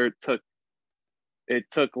color took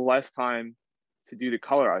less time to do the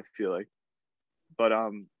color, I feel like. But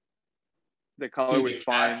the color was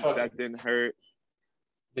fine. That didn't hurt.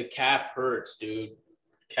 The calf hurts, dude.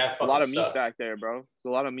 Calf fucking a lot of sucked. meat back there, bro. There's a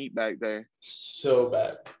lot of meat back there. So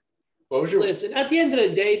bad. What was your Listen, at the end of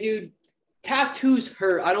the day, dude, tattoos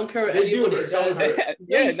hurt. I don't care what anybody says.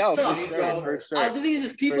 For sure. The thing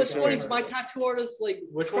is people, it's funny because my tattoo artist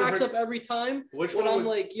cracks up every time when I'm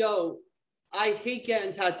like, yo, I hate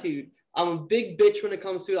getting tattooed. I'm a big bitch when it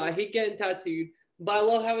comes to it. I hate getting tattooed, but I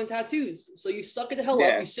love having tattoos. So you suck it the hell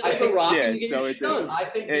up. You sit like a rock and you get your shit done. I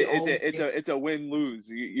think it's a win-lose.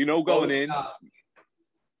 You know going in.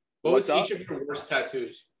 What was each of your worst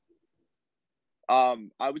tattoos?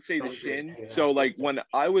 I would say the shin. So like when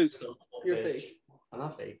I was You're fake. I'm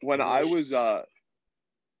not fake. When I was I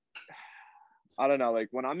don't know, like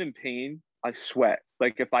when I'm in pain, I sweat.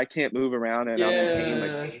 Like if I can't move around and I'm in pain,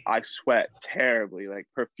 like I sweat terribly, like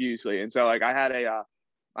profusely. And so like I had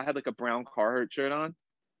like a brown Carhartt shirt on,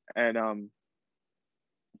 and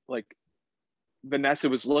like Vanessa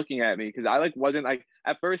was looking at me because I like wasn't like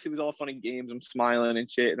at first it was all fun and games. I'm smiling and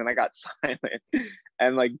shit, and then I got silent,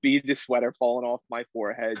 and like beads of sweat are falling off my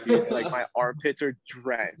forehead, dude. Like my armpits are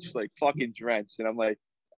drenched, like fucking drenched, and I'm like,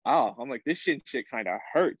 this shit kind of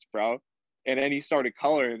hurts, bro. And then he started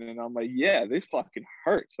coloring, and I'm like, yeah, this fucking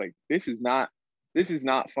hurts. Like this is not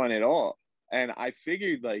fun at all. And I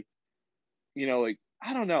figured like, like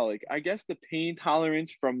I don't know, like I guess the pain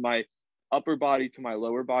tolerance from my upper body to my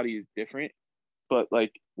lower body is different. But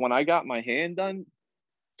like when I got my hand done,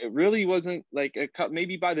 it really wasn't like a cut.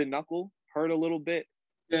 Maybe by the knuckle hurt a little bit.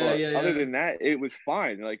 Other than that, it was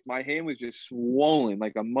fine. Like my hand was just swollen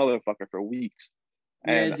like a motherfucker for weeks,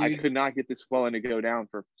 and I could not get the swelling to go down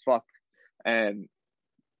for fuck.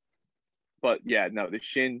 But yeah, no, the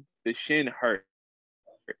shin hurt,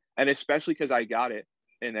 and especially because I got it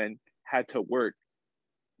and then had to work,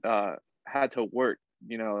 like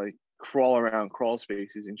crawl around crawl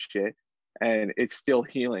spaces and shit. And it's still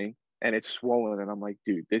healing and it's swollen, and I'm like,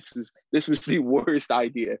 dude, this was the worst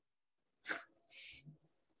idea.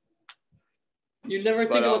 You never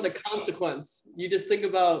think about the consequence. You just think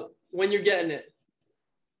about when you're getting it.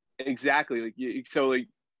 Exactly. Like you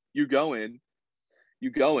go in,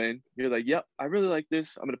 you're like, yep, I really like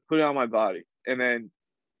this. I'm gonna put it on my body, and then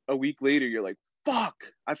a week later, you're like, fuck,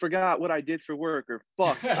 I forgot what I did for work, or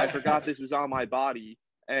fuck, I forgot this was on my body,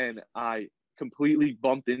 and I completely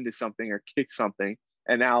bumped into something or kicked something,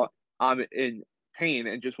 and now I'm in pain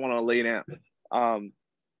and just want to lay down.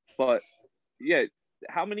 But yeah,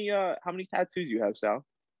 how many tattoos you have, Sal?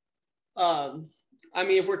 I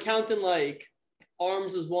mean, if we're counting like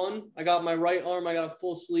arms as one, I got my right arm, I got a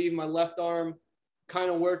full sleeve. My left arm,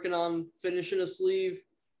 kind of working on finishing a sleeve.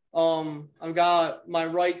 I've got my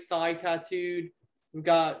right thigh tattooed. I've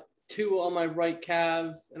got 2 on my right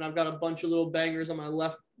calf, and I've got a bunch of little bangers on my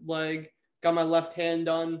left leg. Got my left hand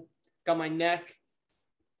done, got my neck.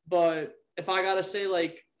 But if I gotta say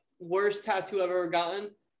like worst tattoo I've ever gotten,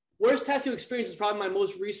 worst tattoo experience is probably my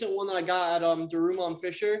most recent one that I got at Daruma and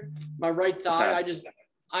Fisher. My right thigh. Okay.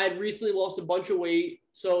 I had recently lost a bunch of weight,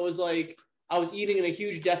 so it was like I was eating in a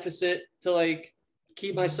huge deficit to like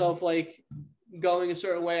keep myself like going a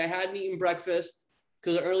certain way. I hadn't eaten breakfast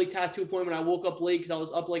because an early tattoo appointment. I woke up late because I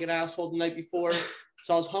was up like an asshole the night before,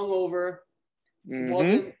 so I was hungover.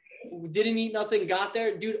 Didn't eat nothing, got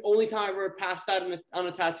there. Dude, only time I ever passed out on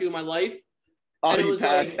a tattoo in my life. Oh, you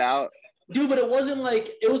passed out? Dude, but it wasn't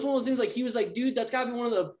like, it was one of those things like, he was like, dude, that's gotta be one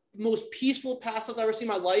of the most peaceful pass outs I've ever seen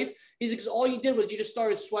in my life. He's like, 'cause all you did was you just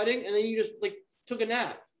started sweating and then you just like took a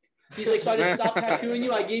nap. He's like, so I just stopped tattooing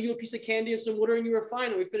you. I gave you a piece of candy and some water and you were fine.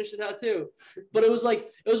 And we finished the tattoo. But it was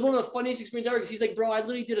like, it was one of the funniest experiences ever. Cause he's like, bro, I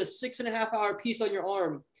literally did a 6.5 hour piece on your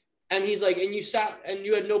arm. And he's like, and you sat and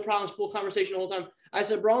you had no problems, full conversation the whole time. I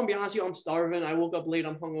said, bro, I'm be honest with you, I'm starving. I woke up late.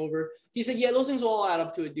 I'm hungover. He said, yeah, those things will all add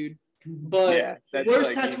up to it, dude. But yeah, the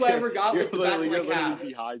worst tattoo I ever got was the back of my calf.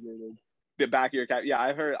 Dehydrated. The back of your calf. Yeah,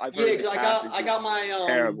 I've heard. Yeah, because I got my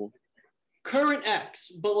terrible current ex,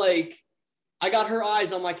 but like I got her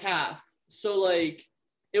eyes on my calf. So like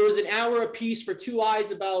it was an hour a piece for 2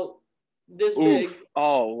 eyes about this big.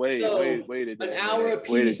 Oh wait, so wait a an hour a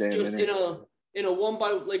piece just in a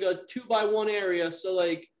 2x1 area. So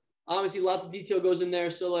like Obviously, lots of detail goes in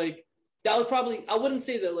there. So like that was probably, I wouldn't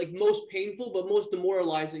say the like most painful, but most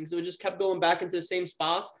demoralizing. So it just kept going back into the same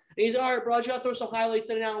spots. And he's like, all right, bro, I just gotta throw some highlights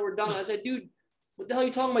in and out and we're done. I said, dude, what the hell are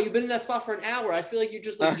you talking about? You've been in that spot for an hour. I feel like you're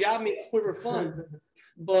just like jabbing me for fun.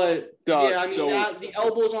 But Dog, yeah, I mean, so- the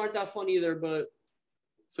elbows aren't that fun either. But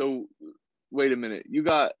So wait a minute.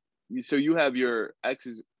 So you have your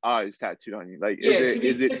ex's eyes tattooed on you. Like, yeah,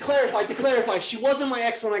 is it? to clarify, she wasn't my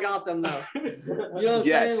ex when I got them though. You know what I'm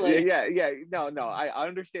Yes, saying? Like, yeah. No. I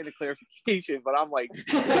understand the clarification, but I'm like,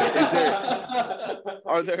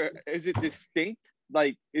 is it distinct?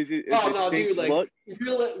 Like, is it a oh no, distinct dude, like look?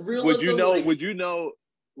 realism. Would you know? Like,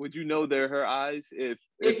 Would you know they're her eyes if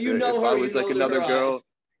you know if her, I you was like know they're another her girl? eyes.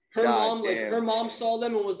 Her God mom, like damn. her mom saw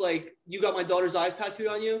them and was like, "You got my daughter's eyes tattooed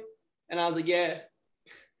on you," and I was like, "Yeah."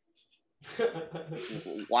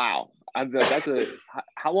 Wow,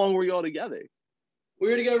 how long were you all together? We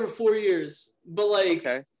were together for 4 years, but like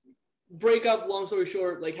Okay, break up. Long story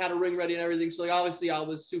short, like had a ring ready and everything. So like obviously I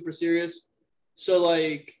was super serious. So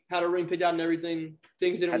like had a ring picked out and everything.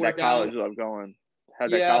 Things didn't had work that college out. love going.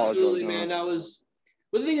 Yeah, absolutely, man. That was.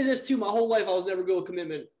 But the thing is this too. My whole life I was never good with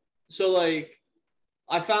commitment. So like,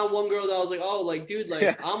 I found one girl that I was like, oh, like dude,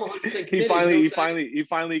 like I'm 100% committed. He you know what I'm saying?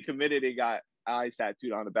 finally committed and got eyes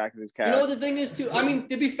tattooed on the back of his calf. You know what the thing is too? I mean,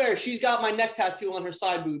 to be fair, she's got my neck tattoo on her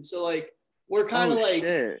side boob. So like, we're kind of like.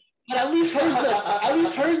 Shit. But at least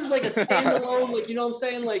hers is like a standalone, like you know what I'm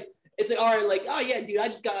saying? Like it's like all right, like oh yeah, dude, I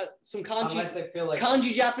just got some Unless they feel like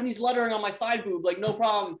kanji Japanese lettering on my side boob, like no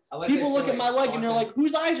problem. unless they People feel look at my leg and they're stalking. like,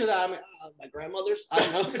 whose eyes are that? I'm like, my grandmother's. I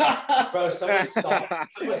don't know. Bro, someone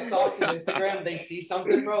stalks his Instagram, they see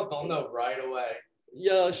something, bro, they'll know right away.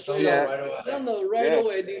 Yeah, They'll straight know Yeah. up. right away. They'll know right Yeah.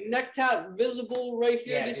 away, dude. Neck tat visible right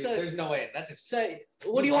here. Yeah, They dude, said, there's no way. That's just say,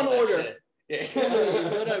 what do you want to order? Yeah.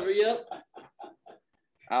 Whatever. Yep.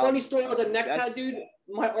 Funny story about the neck tat, dude.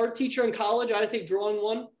 My art teacher in college, I had to take drawing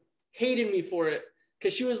one, hated me for it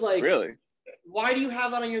because she was like, Really? why do you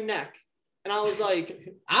have that on your neck? And I was like,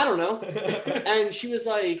 I don't know. And she was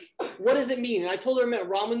like, what does it mean? And I told her it meant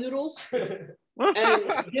ramen noodles.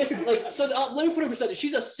 And this, like, so let me put it in perspective.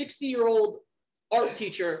 She's a 60-year-old art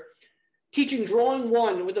teacher teaching drawing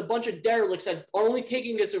one with a bunch of derelicts that are only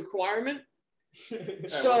taking as a requirement.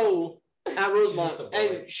 So at Rosemont,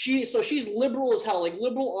 and she's liberal as hell, like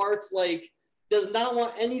liberal arts, like does not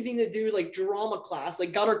want anything to do like drama class,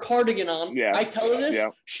 like got her cardigan on. Yeah. I tell her this, Yeah.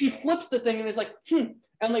 she flips the thing and is like,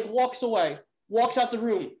 and like walks away, walks out the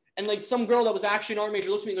room. And like some girl that was actually an art major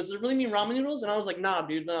looks at me and goes, does it really mean ramen noodles? And I was like, nah,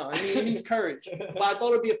 dude, no. I mean, it means courage. But I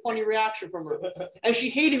thought it'd be a funny reaction from her. And she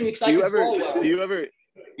hated me because I could draw well. Do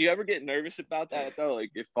you ever get nervous about that though?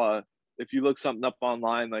 Like if you look something up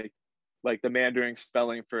online, like the Mandarin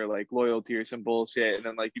spelling for like loyalty or some bullshit, and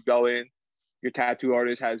then like you go in, your tattoo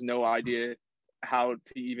artist has no idea how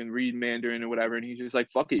to even read Mandarin or whatever, and he's just like,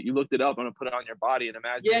 fuck it, you looked it up, I'm gonna put it on your body and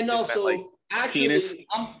imagine. Yeah, no, meant, so like, actually, penis.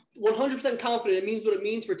 I'm 100% confident it means what it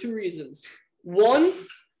means for two reasons. One,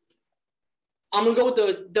 I'm gonna go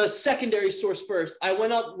with the secondary source first. I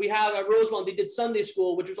went up, we have at Rosemont, they did Sunday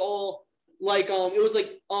school, which was all like it was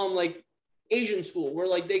like Asian school where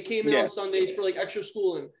like they came in on Sundays for like extra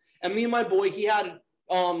schooling. And me and my boy, he had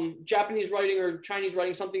Japanese writing or Chinese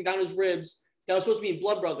writing, something down his ribs that was supposed to mean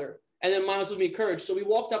blood brother. And then mine was supposed to be courage. So we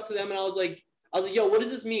walked up to them and I was like, yo, what does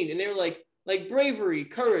this mean? And they were like bravery,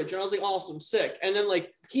 courage. And I was like, awesome, sick. And then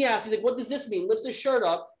like he asked, he's like, what does this mean? Lifts his shirt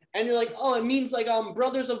up. And you're like, oh, it means like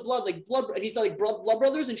brothers of blood, like blood. And he's like, blood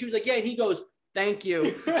brothers. And she was like, yeah. And he goes, thank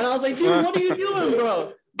you. And I was like, dude, what are you doing,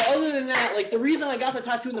 bro? But other than that, like the reason I got the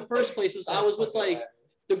tattoo in the first place was I was with like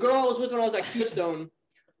the girl I was with when I was at Keystone.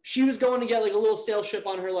 She was going to get like a little sail ship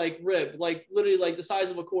on her like rib, like literally like the size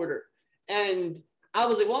of a quarter. And I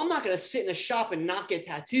was like, well, I'm not going to sit in a shop and not get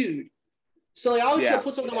tattooed. So like I was trying to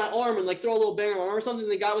put something on my arm and like throw a little bang on my arm or something.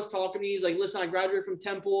 The guy was talking to me. He's like, listen, I graduated from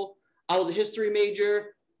Temple. I was a history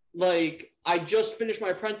major. Like I just finished my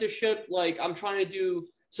apprenticeship. Like I'm trying to do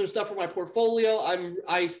some stuff for my portfolio.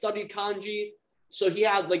 I studied kanji. So he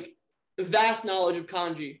had like vast knowledge of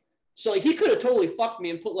kanji. So like, he could have totally fucked me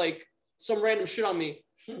and put like some random shit on me.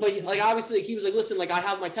 But like obviously like, he was like, listen, like I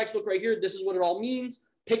have my textbook right here. This is what it all means.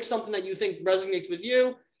 Pick something that you think resonates with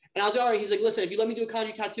you. And I was like, all right. He's like, listen, if you let me do a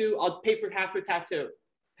kanji tattoo, I'll pay for half your tattoo.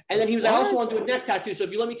 And then he was like, I also want to do a neck tattoo. So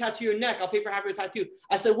if you let me tattoo your neck, I'll pay for half your tattoo.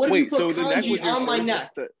 I said, what if you put kanji on my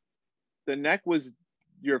neck? The neck was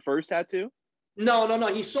your first tattoo? No.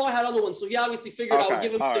 He saw I had other ones. So he obviously figured I would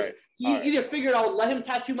give him. He either figured I would let him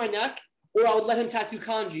tattoo my neck or I would let him tattoo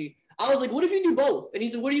kanji. I was like, what if you do both? And he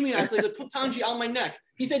said, what do you mean? I said, put kanji on my neck.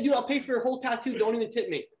 He said, dude, I'll pay for your whole tattoo. Don't even tip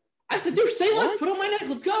me. I said, dude, say less. Put on my neck.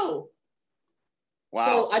 Let's go. Wow.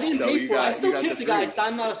 So I didn't So pay you for it. I got- still you got tipped the the guy free. because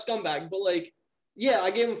I'm not a scumbag. But like, yeah,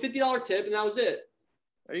 I gave him a $50 tip and that was it.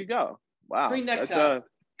 There you go. Wow. Free neck That's tap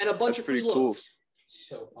and a bunch that's of free pretty cool. looks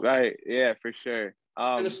So funny. right. Yeah, for sure.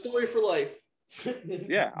 and a story for life.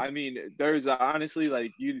 Yeah, I mean, there's honestly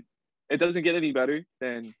like it doesn't get any better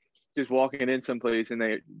than just walking in someplace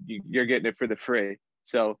and you're getting it for the free.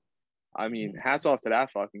 So, I mean, hats off to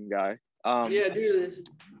that fucking guy. Yeah, dude.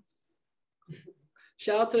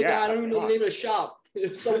 Shout out to the Yeah, guy. I don't even know the fuck. name of the shop.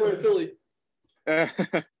 It's somewhere in Philly.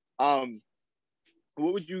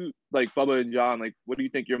 What would you like, Bubba and John? Like, what do you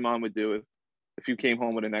think your mom would do if you came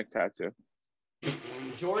home with a neck tattoo?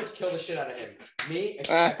 George killed the shit out of him. Me,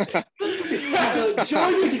 expect it.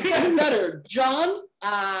 George is getting better. John,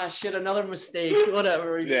 shit, another mistake.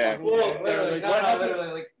 Whatever. Yeah. Whoa, Literally, like, what happened?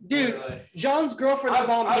 literally, like, Dude, literally. John's girlfriend's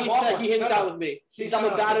mom I hates want that one. he hangs No, out no. with me. See, I'm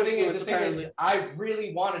a bad the thing is- influence, the thing apparently. is, I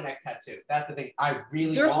really want a neck tattoo. That's the thing. I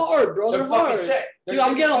really They're want hard, bro. They're They're fucking hard. sick. They're Dude, I'm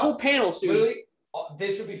sick getting a as whole fuck. panel soon. Literally,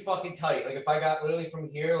 this would be fucking tight. Like if I got literally from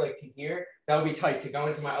here, like to here, that would be tight. To go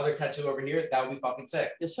into my other tattoo over here, that would be fucking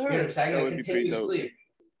sick. Yes, You know what sir. I'm saying? That Like would be pretty continued dope. sleep.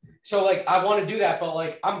 So like I want to do that, but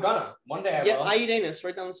like I'm gonna one day I Yeah, will. I eat anus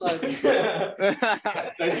right down the side. Nice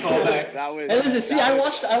callback. That was. Hey, listen, see, that I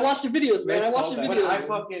was- watched the videos, man. Nice I watched the callback. But videos. I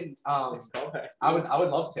fucking I would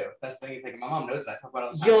love to. That's the thing. It's like my mom knows that. I talk about it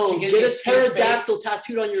all the time. Yo, She gives get me a skin face. pterodactyl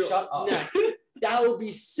tattooed on your Shut up. neck. That would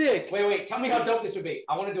be sick. Wait. Tell me how dope this would be.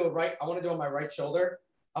 I want to do on my right shoulder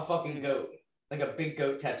a fucking goat, like a big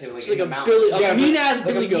goat tattoo, like It's in like the a mountains. Billy, a mean ass like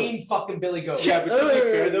Billy a goat. mean fucking Billy goat. Yeah, but to be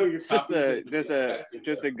fair though, you're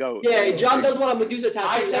just a goat. Yeah, John does want a Medusa tattoo.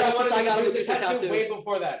 I said Ever I since wanted I got a a Medusa tattoo way tattoo.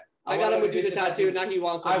 before that. I got a Medusa tattoo, now he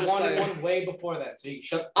wants one. I just wanted saying. one way before that. So you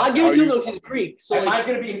shut. I'll give it Are to him you- though, 'cause he's a creep. So And like, mine's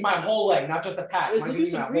gonna be my whole leg, not just a patch. is Mine's gonna be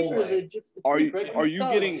Medusa my creep whole or is leg. it just? it's Are creep, you right? are you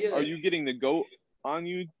It's getting yeah. are you getting the goat on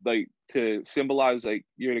you like to symbolize like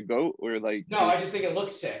you're the goat or like? No, I just think it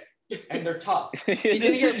looks sick, and they're tough. He's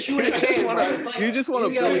gonna get chewed in a can, bro. You just want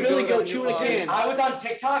to You get a Billy goat on chewing a your can. I was on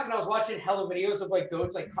TikTok and I was watching hella videos of like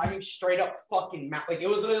goats like climbing straight up fucking mount. Like it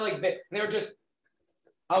was literally like and they were just.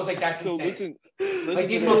 I was like, that's So insane. listen Like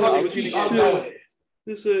these to this. motherfuckers keep on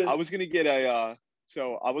going. I was gonna get a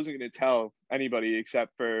so I wasn't gonna tell anybody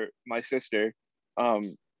except for my sister,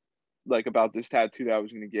 like about this tattoo that I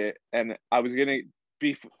was gonna get, and I was gonna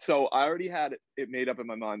be so I already had it made up in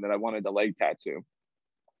my mind that I wanted the leg tattoo,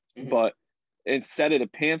 Mhm. but instead of the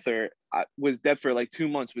panther, I was dead for like 2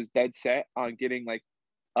 months. Was dead set on getting like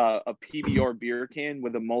a PBR beer can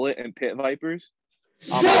with a mullet and pit vipers.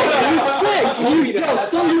 Sick, dude, sick. You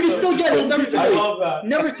can still get it. It's never too I late. love that.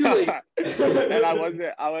 Never too late. And I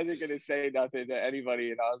wasn't gonna say nothing to anybody,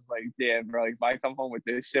 and I was like, damn, bro, like if I come home with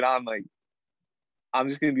this shit on, like I'm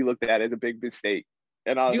just gonna be looked at as a big mistake.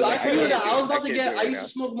 And I was Dude, like, I figured can't out. I was do it. about to can't get. do I it used now. to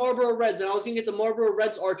smoke Marlboro Reds, and I was gonna get the Marlboro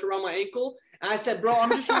Reds arch around my ankle. And I said, bro, I'm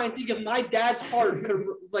just trying to think if my dad's heart could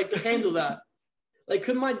like handle that. Like,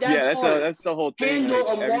 could my dad's Yeah, heart that's the whole thing. handle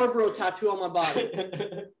like, a Marlboro tattoo on my body?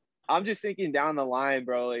 I'm just thinking down the line,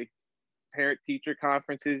 bro, like parent teacher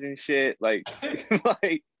conferences and shit. Like,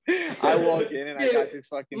 like I walk in and I Dude, got this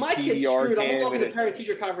fucking My kid's PBR screwed. I'm can walking with to it. parent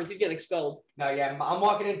teacher conference. He's getting expelled. No, yeah, I'm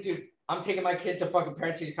walking in, dude. I'm taking my kid to fucking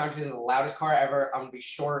parent teacher conferences in the loudest car ever. I'm gonna be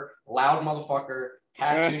short, loud motherfucker,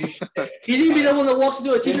 tattooed as shit. He's gonna be the one that walks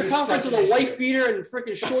into a teacher Dude, conference such with a an wife issue. beater and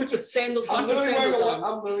freaking shorts with sandals. I'm Socks and literally wearing sandals on.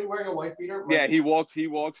 I'm literally wearing a wife beater. Yeah, he walks in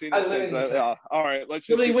I and live says, in the city. all right, let's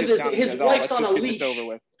just Literally sit with his- down and his says, wife's let's on just a get leash. this over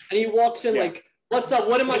with. And he walks in Yeah. like, "What's up?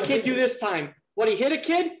 What did my kid do this time? What, he hit a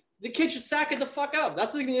kid? The kid should sack it the fuck up."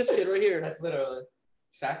 That's the this kid right here. That's literally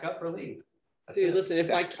sack up or leave. That's Dude, it. listen, if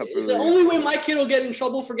my Sack kid, up or the leave. only way my kid will get in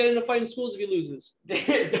trouble for getting in a fight in school is if he loses.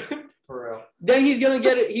 For real. Then he's gonna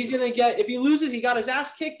get it. He's gonna get, if he loses, he got his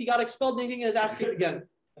ass kicked. He got expelled. Then he's gonna get his ass kicked again.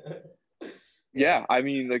 Yeah, I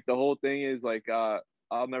mean, like the whole thing is like,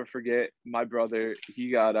 I'll never forget my brother.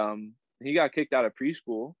 He got kicked out of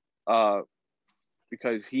preschool,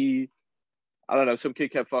 because I don't know, some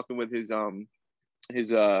kid kept fucking with his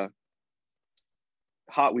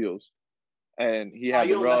Hot Wheels, and he had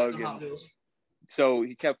You the don't mess rug, with and Hot Wheels. so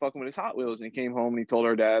he kept fucking with his Hot Wheels, and he came home and he told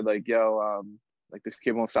our dad like, yo, like this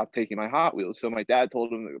kid won't stop taking my Hot Wheels. So my dad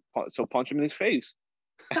told him to punch him in his face.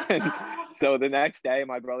 And so the next day,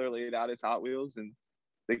 my brother laid out his Hot Wheels, and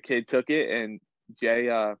the kid took it, and Jay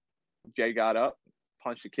got up,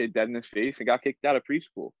 punched the kid dead in his face, and got kicked out of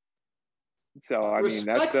preschool. So I mean,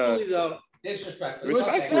 that's Respectfully, though. Disrespectfully.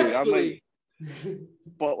 Respectfully, I'm like, Respectfully.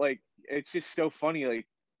 but like, it's just so funny, like,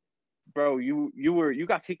 bro, you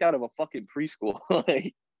got kicked out of a fucking preschool.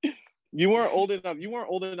 Like, you weren't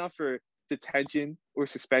old enough for detention or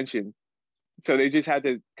suspension So they just had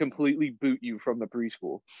to completely boot you from the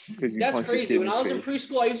preschool because you That's punched your crazy. kid When I was in his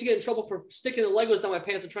preschool, I used to get in trouble for sticking the Legos down my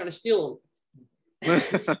pants and trying to steal them.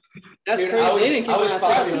 face. That's Dude, crazy. They didn't kick I my was ass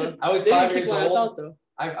five- out though. I was They didn't 5 kick years my ass old. out though.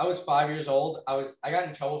 I was 5 years old. I got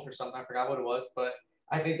in trouble for something. I forgot what it was, but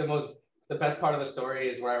I think the best part of the story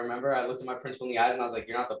is where I remember I looked at my principal in the eyes and I was like,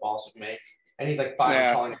 "You're not the boss of me." And he's like, "Fine, Yeah.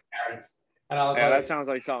 I'm calling your parents." And I was Yeah, like, that sounds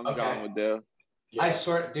like something okay. John would do. "I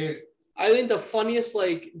swear, dude." I think the funniest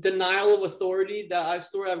like denial of authority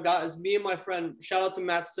story I've got is me and my friend. Shout out to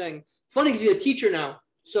Matt Singh. Funny because he's a teacher now,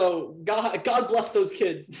 so God bless those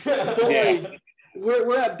kids. But Yeah. like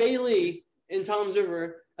we're at Bailey in Toms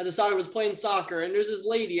River. I decided I was playing soccer, and there's this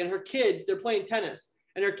lady and her kid. They're playing tennis,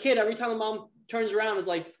 and her kid every time the mom turns around is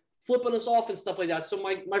like flipping us off and stuff like that. So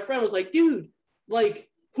my friend was like, "Dude, like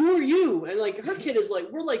who are you?" And like her kid is like,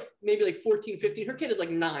 we're like maybe like 14, 15. Her kid is like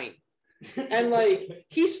 9. And like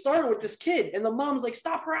he started with this kid, and the mom's like,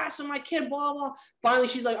 "Stop harassing my kid," blah blah. Finally,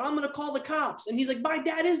 she's like, "I'm gonna call the cops," and he's like, "My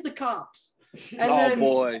dad is the cops." And Oh, then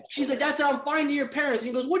boy. she's like, "That's how I'm finding your parents." And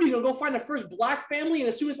he goes, "What are you gonna go find the first black family?" And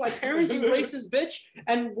as soon as my parents, you racist bitch.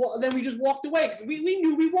 And then we just walked away because we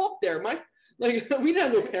knew we walked there. We didn't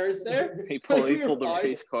have no parents there. He pulled We were the fine.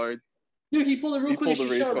 race card. Dude, he pulled it real He quick. pulled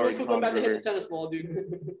She the shut race up real card quick. in Went back to hit River. the tennis ball,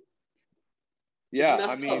 dude. Yeah, Messed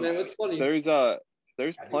I up, mean, man. That's funny.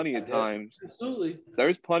 there's plenty of times. Absolutely.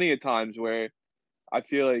 There's plenty of times where I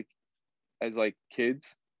feel like as like kids,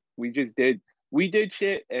 we did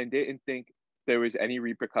shit and didn't think there was any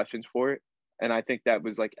repercussions for it. And I think that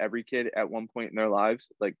was like every kid at one point in their lives,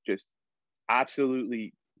 like just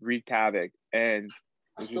absolutely wreaked havoc. And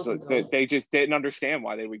I it's still just think like, they just didn't understand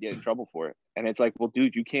why they would get in trouble for it. And it's like, well,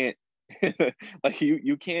 dude, you can't like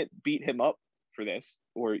you can't beat him up for this,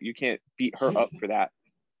 or you can't beat her up for that.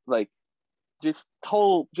 Like just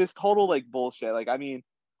total like bullshit. Like, I mean,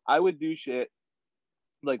 I would do shit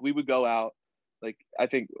like we would go out, like I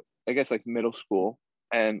guess like middle school,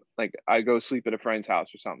 and like I go sleep at a friend's house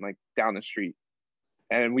or something like down the street,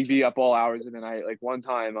 and we'd be up all hours of the night. Like one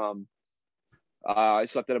time, I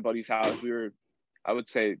slept at a buddy's house. We were, I would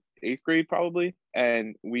say, 8th grade probably,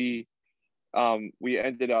 and we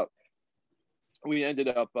ended up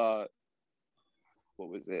what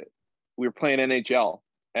was it? We were playing NHL,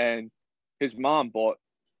 and his mom bought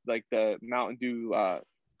like the Mountain Dew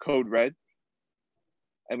Code Red,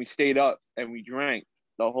 and we stayed up and we drank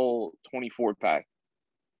the whole 24 pack.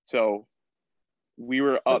 So we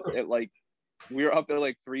were up at like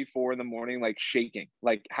 3, 4 in the morning, like shaking,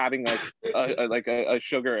 like having like a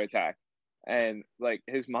sugar attack. And like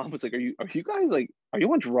his mom was like, are you guys like, are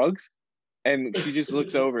you on drugs? And she just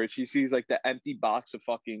looks over and she sees like the empty box of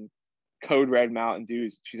fucking Code Red Mountain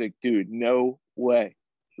Dews. She's like, dude, no way.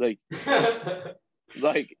 Like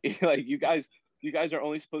you guys are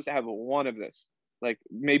only supposed to have one of this, like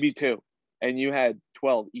maybe 2, and you had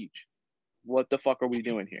 12 each. What the fuck are we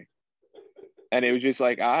doing here? And it was just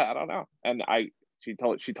like, I don't know. And she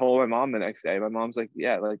told my mom the next day. My mom's like,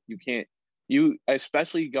 yeah, like you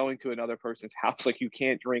especially going to another person's house, like you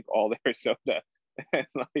can't drink all their soda and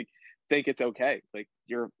like think it's okay. Like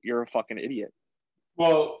you're a fucking idiot.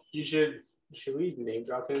 Well, should we name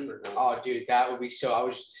drop him or no? Oh, dude, that would be so. I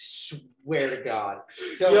would swear to God.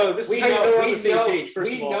 So Yo, this is how you know we're on the same page.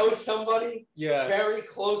 First of all, we know somebody yeah, very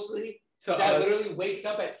closely to that us. literally wakes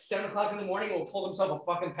up at 7 o'clock in the morning and will pull himself a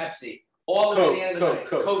fucking Pepsi. All the way to the end of the night.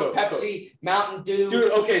 Coke, Pepsi, Mountain Dew.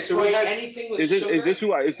 Dude, okay, so we Sprite, had anything with Is sugar.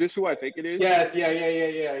 this who I think it is? Yes, yeah.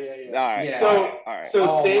 All right. Yeah. So- all right. So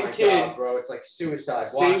Oh same my kid, God, bro, it's like suicide.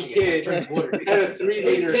 Same watching kid. It. Drink water. had a 3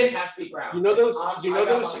 His liter. piss has to be brown. You know those? I You know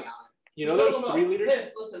got those? money on it. You know those 3 liters?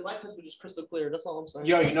 Piss. Listen, my piss was just crystal clear. That's all I'm saying.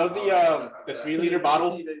 Yo, you know the 3 liter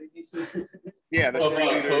bottle? Yeah, the Of, 3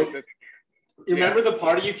 liter. Coke? You remember the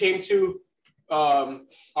party you came to, our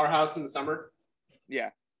house in the summer?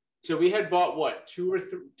 Yeah. So we had bought what,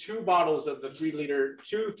 2 bottles of the 3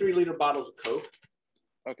 liter bottles of Coke,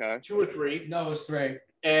 Okay. 2 or 3, No, it was 3.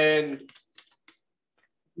 and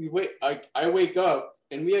I wake up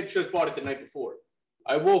and we had just bought it the night before.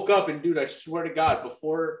 I woke up and dude, I swear to God,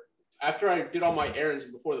 after I did all my errands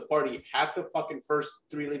and before the party, half the fucking first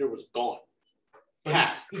 3 liter was gone.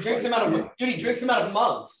 Half. He drinks them out of He drinks them out of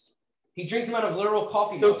mugs. He drinks them out of literal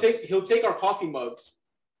coffee He'll mugs. take our coffee mugs.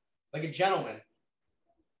 Like a gentleman.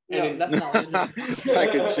 No, that's not.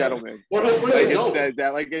 Like a gentleman. What Like is it says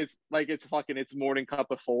that, like it's fucking its morning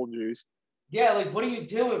cup of full juice. Yeah, like what are you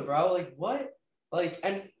doing, bro? Like what? Like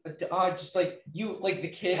and just like you, like the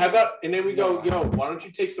kid. How about, and then we go, yo, why don't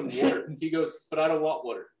you take some water? He goes, but I don't want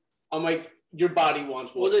water. I'm like, your body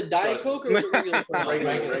wants water. Was it Diet Trust me. Coke or was it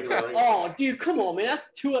regular Coke? Regular. Oh, dude, come on, man. That's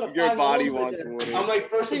 2 out of 5. Your body right wants there. water. I'm like,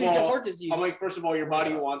 first That's of how you get all, heart disease. your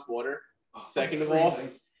body wants water. Second of all,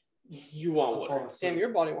 Freezing. you want water. Damn, your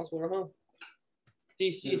body wants water, huh?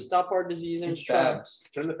 DC, stop heart disease and It's bad. traps.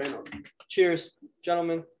 Turn the fan on. Cheers,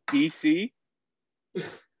 gentlemen. DC.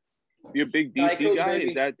 You're a big Diet DC Coke, guy. baby.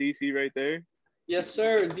 Is that DC right there? Yes,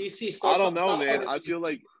 sir. DC. I Stop, don't know, stop man. heart I disease. feel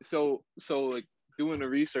like so like doing the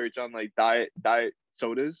research on like diet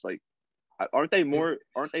sodas, like aren't they more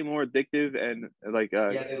addictive and like Yeah,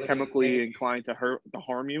 they chemically inclined to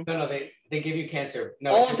harm you? No, they give you cancer.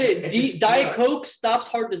 No, All I'm saying, it's Diet Coke stops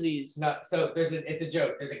heart disease. No, so it's a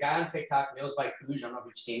joke. There's a guy on TikTok, Meals by Cooge. I don't know if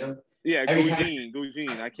you've seen him. Yeah, Every time- Gugene.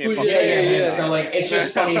 I can't. Gugene, fucking yeah. So like, it's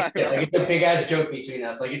just funny. Like, it's a big ass joke between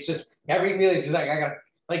us. Like, it's just every meal. He's just like, I got.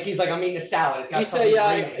 Like, he's like, I'm eating a salad. It's got He said, something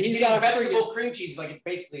yeah, green. he's He's got eating a vegetable cream cheese. Like, it's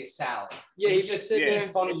basically a salad. Yeah, he's just sitting Yeah. He's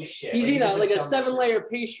there. funny as shit. He's Like, eating just like a dumb 7-layer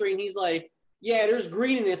pastry, and he's like, "Yeah, there's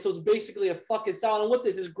green in it, so it's basically a fucking salad." And what's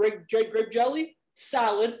this? Is grape jelly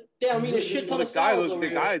salad? Damn, I'm eating a shit ton The of salads over the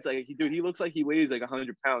here. guy is like, he looks like he weighs like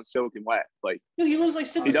 100 pounds soaking wet. Like Dude, he looks like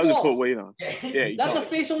he Sidney doesn't put Sloth. weight on. shit. Yeah, he That's a does.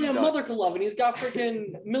 face only a He does. mother could love, and he's got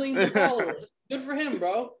freaking millions of followers. Good for him,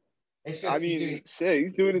 bro. It's just, I mean, dude, shit,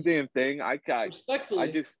 he's doing the damn thing. Respectfully.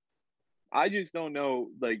 I just don't know.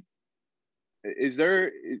 Like,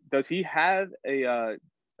 does he have a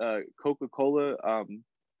Coca-Cola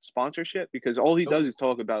sponsorship? Because all he does is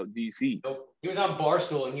talk about DC. nope. He was on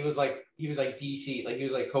Barstool and he was like DC, like he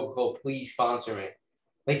was like Coca-Cola, please sponsor me.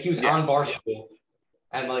 Like he was on Barstool,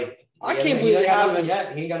 and like I he can't hasn't- believe he they got haven't- nothing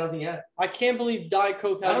yet. He ain't got nothing yet. I can't believe Diet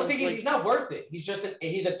Coke. I don't think like, he's not worth it. He's just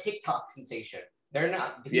he's a TikTok sensation. They're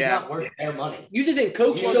not. He's Yeah. not worth their money. You just think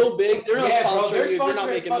Coke's You so big, they're not Yeah, bro, sponsoring they're you. They're not sponsoring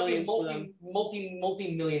making fucking millions for them.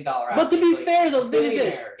 multi-million dollar. But to be athletes, like, fair, the thing is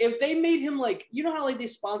this: billionaires. if they made him like, you know how like they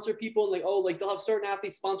sponsor people, and like like they'll have certain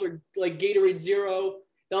athletes sponsor like Gatorade Zero,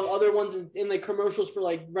 they'll have other ones in like commercials for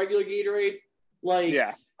like regular Gatorade. Like,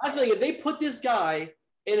 Yeah, I feel like if they put this guy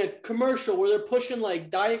in a commercial where they're pushing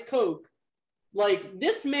like Diet Coke, like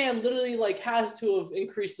this man literally like has to have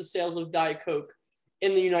increased the sales of Diet Coke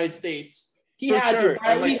in the United States. He for had sure. to by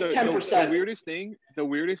at And, like, least the 10%.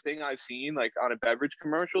 weirdest thing I've seen like on a beverage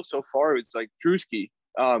commercial so far is like Drewski,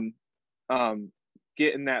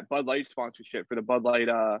 getting that Bud Light sponsorship for the Bud Light,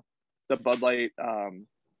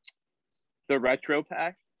 the retro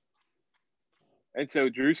pack. And so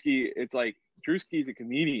Drewski, it's like Drewski's a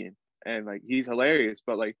comedian and like he's hilarious,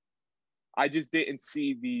 but like I just didn't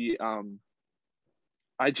see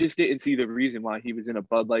the reason why he was in a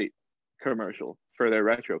Bud Light commercial for their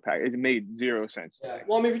retro pack. It made zero sense. Yeah.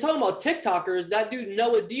 Well, I mean, if you're talking about TikTokers, that dude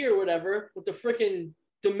Noah D or whatever with the freaking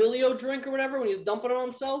D'Amelio drink or whatever when he's dumping on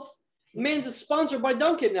himself, man's a sponsored by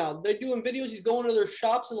Dunkin' now. They're doing videos. He's going to their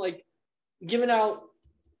shops and like giving out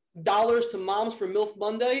dollars to moms for MILF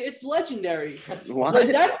Monday. It's legendary. What?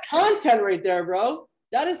 Like that's content right there, bro.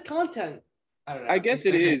 That is content. I don't know. I guess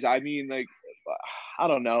it is. I mean, like, I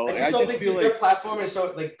don't know. I I just don't think feel their like platform is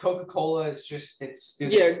so like Coca-Cola is just it's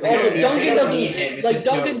dude, Yeah. they Also, don't- they Dunkin' don't need him. doesn't It's like a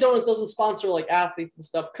Dunkin' joke. Donuts doesn't sponsor like athletes and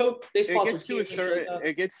stuff. Coke they it sponsor gets to a teams and shit certain like that.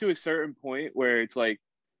 it gets to a certain point where it's like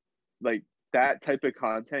that type of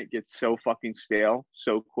content gets so fucking stale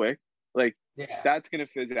so quick. Like Yeah. that's gonna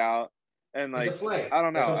fizz out. And He's like a flame. I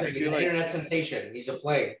don't That's know. what I'm I saying. He's feel an like internet sensation. He's a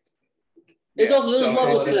flame. It's yeah, also there's so-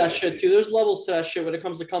 levels to that shit too. There's levels to that shit when it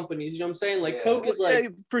comes to companies. You know what I'm saying? Like Yeah. Coke is like yeah,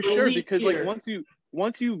 for sure elite because tier. like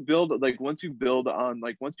once you build on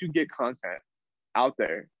like once you get content out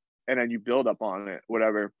there and then you build up on it,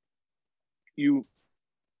 whatever,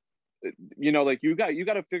 you know, like you got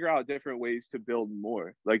to figure out different ways to build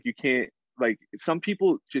more. Like you can't like some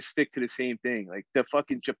people just stick to the same thing. Like the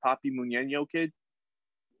fucking Chapapi Muñeño kid.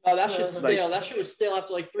 oh that shit's like- stale. That shit was stale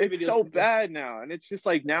after like 3 videos. It's so bad now, and it's just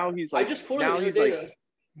like now he's like I just quoted now the he's other like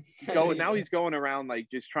day. he's going around like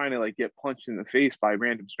just trying to like get punched in the face by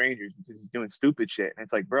random strangers because he's doing stupid shit, and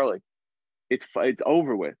it's like, bro, like it's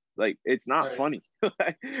over with. Like it's not Right. funny.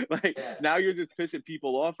 like Yeah. now you're just pissing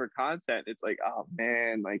people off for content. It's like, oh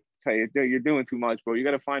man, like hey, you're doing too much, bro. You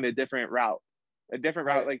got to find a different route.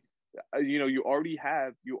 Right. Like you know, you already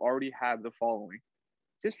have the following.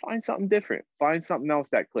 Just find something different. Find something else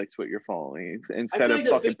that clicks with your following instead feel of like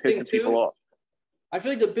the fucking big thing, pissing people too, off. I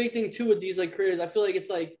feel like the big thing too with these like creators, I feel like it's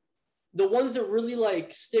like the ones that really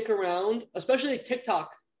like stick around, especially like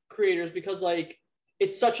TikTok creators, because like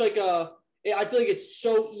it's such like I feel like it's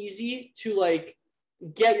so easy to like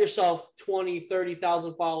get yourself 20,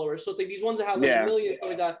 30,000 followers. So it's like these ones that have like Yeah. millions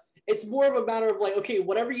like that. It's more of a matter of like, okay,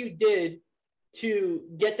 whatever you did to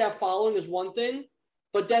get that following is one thing,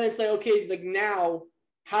 but then it's like, okay, like now,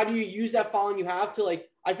 how do you use that following you have to like,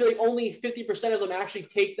 I feel like only 50% of them actually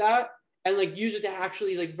take that and like use it to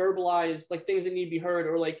actually like verbalize like things that need to be heard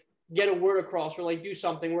or like get a word across or like do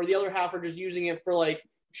something where the other half are just using it for like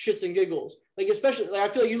shits and giggles. Like especially, like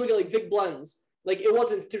I feel like you look at like Vic Blends. Like it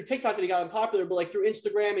wasn't through TikTok that he got popular, but like through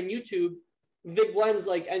Instagram and YouTube, Vic Blends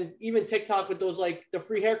like, and even TikTok with those like the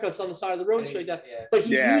free haircuts on the side of the road and shit like that. Yeah. But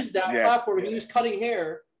he Yeah, used that yeah. platform. He used cutting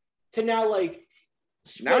hair to now like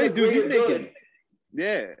Now spread a dude, he's greater good. making,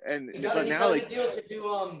 yeah, and He but now signed like a deal to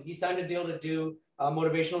do he signed a deal to do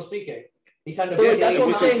motivational speaking. He signed a But deal. like, that's what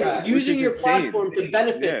I'm Which is- saying. which Using is your insane. platform to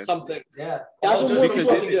benefit Yeah. something. Yeah. That's what Just more because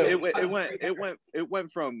people can do.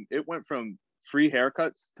 it went from free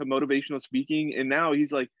haircuts to motivational speaking, and now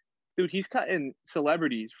he's like, dude, he's cutting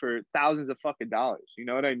celebrities for thousands of fucking dollars. You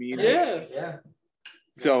know what I mean? Yeah. Yeah.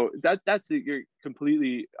 So that's it. You're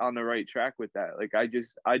completely on the right track with that. Like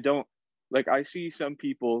I don't like I see some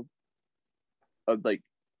people like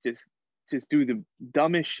just do the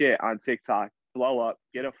dumbest shit on TikTok, blow up,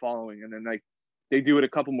 get a following, and then like they do it a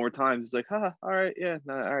couple more times. It's like, all right, yeah,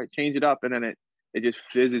 all right, change it up, and then it just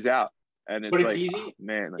fizzes out. And it's But it's like, easy. oh,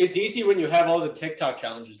 man. Like, It's easy when you have all the TikTok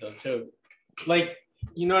challenges though too. Like,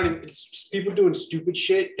 you know what I mean? It's just people doing stupid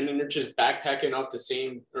shit and then they're just backpacking off the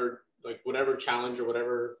same or like whatever challenge or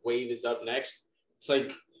whatever wave is up next. It's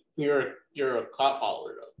like you're a clout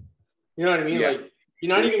follower though. You know what I mean? Yeah. Like you're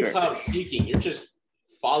not even Sure. clout seeking. You're just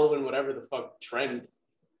following whatever the fuck trend.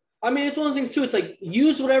 I mean, it's one of those things too. It's like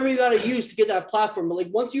use whatever you got to use to get that platform. But like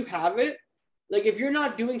once you have it, like if you're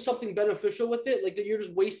not doing something beneficial with it, like then you're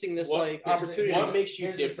just wasting this like opportunity. What makes you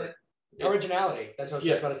Here's the different? thing. Originality. That's what I was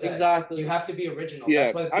just about to say. Exactly. You have to be original. yeah,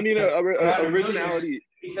 That's why the I mean, people that surround you originality.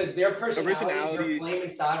 because their personality, Originality- their flame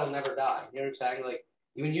inside will never die. You know what I'm saying? Like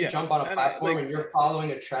when you Yeah, jump on a and, platform like- and you're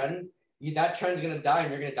following a trend, that trend's gonna die,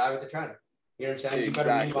 and you're gonna die with the trend. You know what I'm saying? You better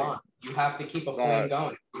move Exactly. on. You have to keep a flame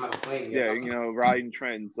going. You have a flame. Yeah, you know, riding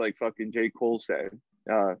trends like fucking J. Cole said.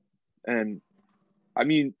 And I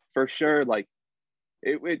mean, for sure, like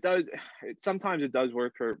it does. Sometimes it does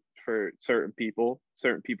work for certain people.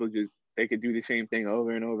 Certain people just they could do the same thing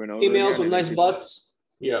over and over and over. Females again, with nice and butts.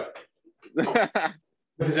 Yeah.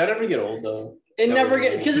 Does that ever get old though? It That never would-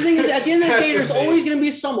 get because the thing is at the end of the That's day, the there's thing. always gonna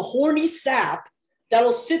be some horny sap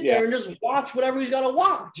that'll sit Yeah. there and just watch whatever he's gotta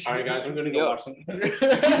watch. All right, guys, I'm gonna go Yeah. watch something. I'm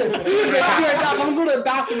gonna go to the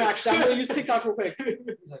bathroom actually. I'm gonna use TikTok real quick. He's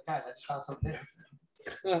like, guys, I just found something.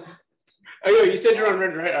 Oh, yo, you said you're on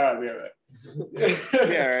Red, right? All right, we're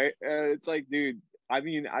right. yeah, right. It's like, dude. I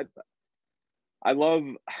mean, I love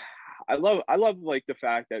like the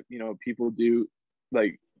fact that people do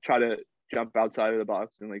like try to jump outside of the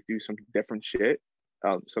box and like do some different shit.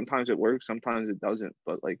 Sometimes it works, sometimes it doesn't.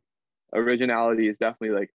 But like originality is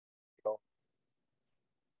definitely like.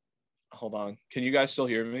 Hold on, can you guys still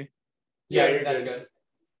hear me? Yeah, Yeah, you're that's good. good.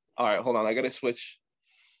 All right, hold on. I gotta switch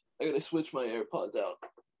my AirPods out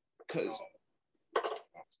because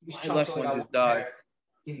He's my chunked left like one a just died. bear.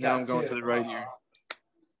 He's Now got I'm going two. to the right ear.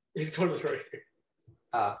 He's going to the right.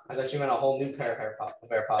 I thought you meant a whole new pair of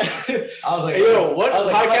AirPods. I was like, Hey, yo, what I was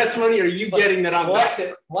like, podcast money are you getting that I'm not?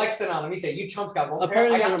 flexing on? Let me say, you chumps got one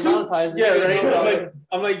Apparently, pair. I they're got two. monetized. Yeah, right.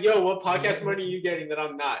 I'm like, yo, what podcast money are you getting that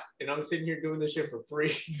I'm not? And I'm sitting here doing this shit for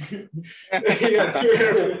free. You got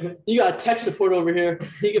two- You got tech support over here.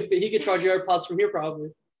 He could charge your AirPods from here probably.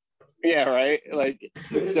 Yeah, right. Like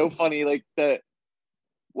it's so funny. Like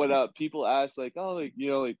when people ask, like, oh, like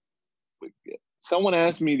like someone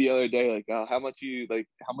asked me the other day, like, how much you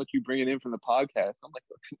bringing in from the podcast? I'm like,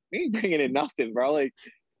 we ain't bringing in nothing, bro. Like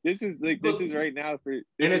this is right now for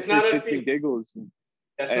it's not us shits being- and giggles.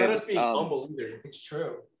 That's not And, us being humble either. It's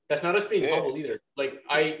true. That's not us being Yeah. humble either. Like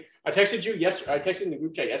I texted you yesterday. I texted in the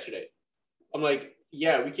group chat yesterday. I'm like,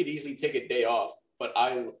 yeah, we could easily take a day off, but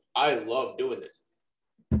I love doing this.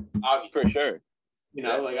 Obviously, For sure. you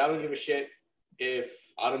know, like I don't give a shit if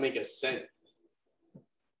I don't make a cent.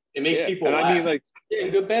 It makes Yeah. people And laugh. I mean, like, Yeah,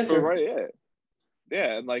 good banter. right,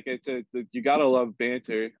 yeah, and like you gotta love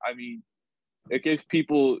banter. I mean, it gives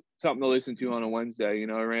people something to listen to on a Wednesday,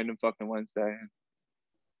 a random fucking Wednesday.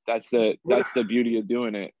 That's the beauty of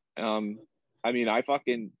doing it. I mean, I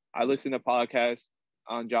listen to podcasts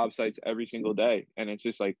on job sites every single day, and it's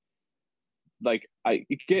just like I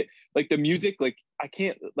get like the music, like I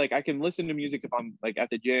can listen to music if I'm like at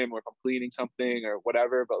the gym or if I'm cleaning something or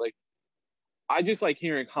whatever, but like I just like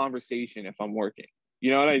hearing conversation if I'm working.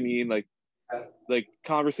 You know what I mean? Like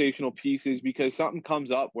conversational pieces, because something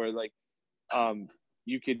comes up where like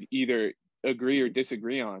you could either agree or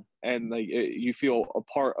disagree on, and like you feel a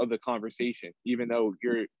part of the conversation, even though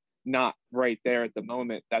you're not right there at the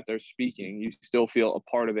moment that they're speaking. You still feel a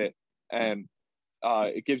part of it, and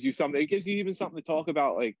it gives you something. It gives you even something to talk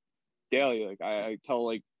about like daily. Like I tell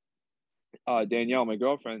like Danielle, my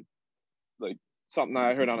girlfriend, like something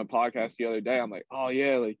that I heard on a podcast the other day. I'm like, oh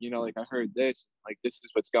yeah, like like I heard this, like this is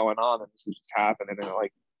what's going on, and this is what's happening, and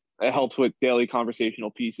like it helps with daily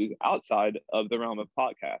conversational pieces outside of the realm of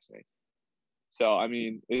podcasting. So, I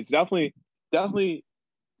mean, it's definitely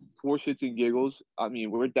for shits and giggles. I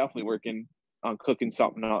mean, we're definitely working on cooking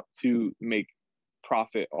something up to make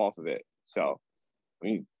profit off of it. So, I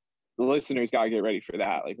mean, the listeners got to get ready for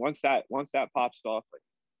that. Like once that pops off, like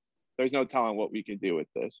there's no telling what we can do with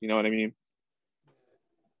this. You know what I mean?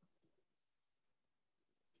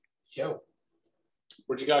 Joe.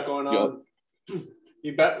 What you got going on?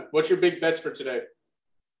 You bet. What's your big bets for today?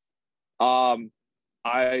 I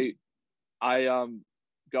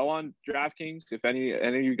go on DraftKings. If any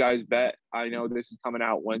of you guys bet, I know this is coming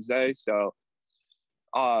out Wednesday, so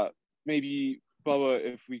maybe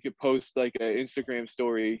Bubba, if we could post like an Instagram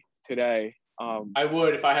story today. I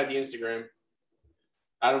would if I had the Instagram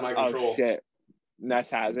out of my control. Oh shit, Ness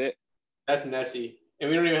has it. That's Nessie, and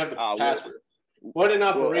we don't even have the Well, password. What an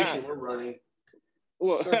operation well, we're running.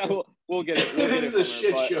 We'll get it. We'll This get is it a from her,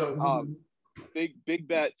 shit but, show. Big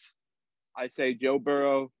bets. I say Joe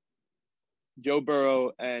Burrow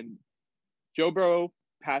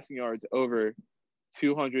passing yards over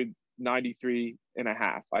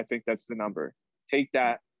 293.5. I think that's the number. Take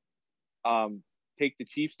that. Take the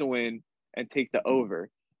Chiefs to win and take the over.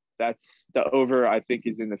 That's the over. I think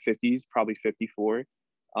is in the 50s, probably 54.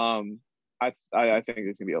 I think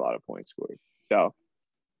there's gonna be a lot of points scored. So,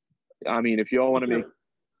 I mean, if y'all want to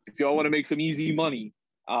make some easy money,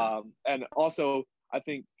 and also I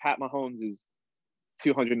think Pat Mahomes is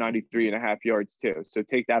 293.5 yards too. So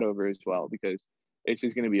take that over as well because it's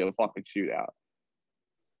just going to be a fucking shootout.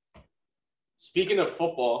 Speaking of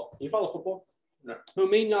football, you follow football? No. Who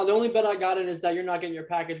me? No, the only bet I got in is that you're not getting your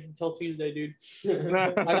package until Tuesday, dude.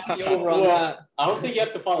 I got the over on that. I don't think you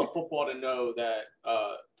have to follow football to know that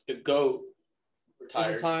the GOAT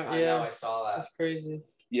retired. I know, I saw that. That's crazy.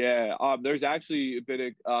 Yeah, there's actually a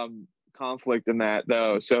bit of conflict in that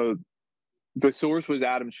though. So the source was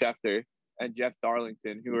Adam Schefter and Jeff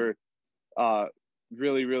Darlington, who are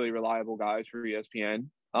really, really reliable guys for ESPN.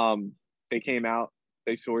 They came out,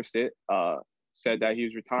 they sourced it, said that he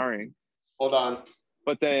was retiring. Hold on.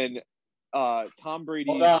 But then Tom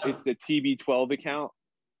Brady, it's a TB12 account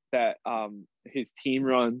that his team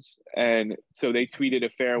runs, and so they tweeted a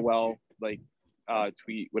farewell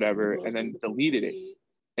tweet, whatever, and then deleted it.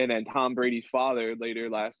 And then Tom Brady's father later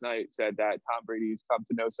last night said that Tom Brady's come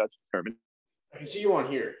to no such determination. I can see you on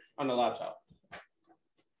here on the laptop.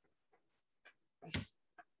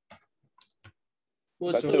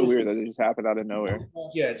 That's so weird that it just happened out of nowhere.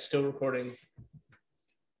 Yeah, it's still recording.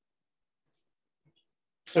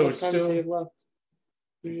 So it's still left.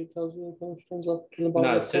 Usually tells you how much time's left in the no.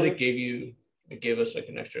 bottom. It said it gave us like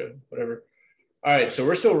an extra whatever. All right, so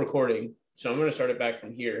we're still recording. So I'm gonna start it back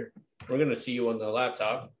from here. We're gonna see you on the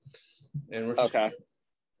laptop, and we're just okay.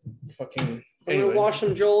 Fucking. We're gonna watch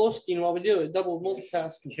some Joel Osteen while we do it. Double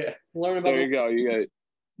multitask. Yeah. Learn about. There you go.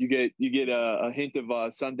 You get a hint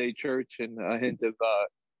of Sunday church and a hint of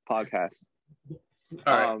podcast.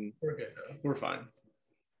 All right, we're good. We're fine.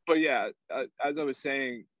 But yeah, as I was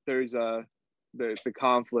saying, there's the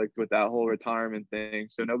conflict with that whole retirement thing,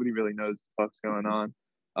 so nobody really knows what the fuck's going on.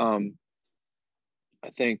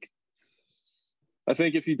 I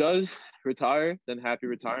think if he does retire, then happy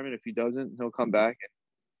retirement. If he doesn't, he'll come back and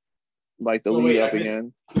light the lead up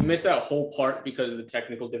again. You missed that whole part because of the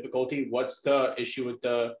technical difficulty. What's the issue with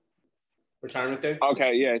the retirement thing?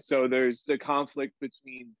 Okay, yeah. So there's the conflict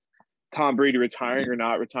between Tom Brady retiring or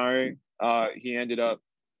not retiring. He ended up.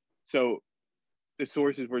 So the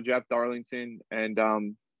sources were Jeff Darlington and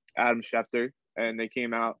Adam Schefter, and they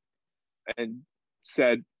came out and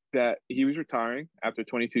said that he was retiring after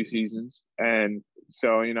 22 seasons. And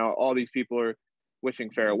so, all these people are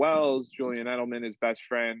wishing farewells. Julian Edelman, his best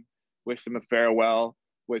friend, wished him a farewell,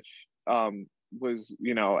 which was,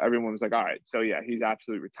 everyone was like, all right, so yeah, he's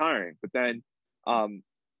absolutely retiring. But then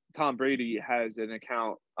Tom Brady has an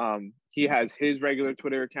account. He has his regular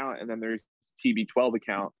Twitter account, and then there's TB12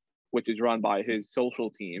 account, which is run by his social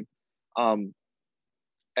team. And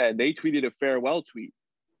they tweeted a farewell tweet,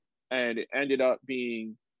 and it ended up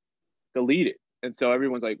being deleted. And so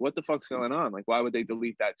everyone's like, what the fuck's going on? Like, why would they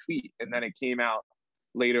delete that tweet? And then it came out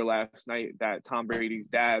later last night that Tom Brady's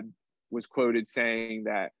dad was quoted saying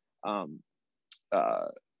that Tom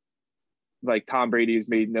Brady has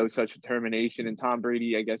made no such determination, and Tom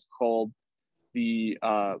Brady, I guess, called the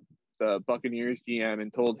Buccaneers GM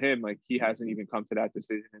and told him like he hasn't even come to that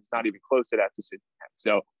decision. It's not even close to that decision yet.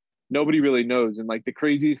 So nobody really knows. And like the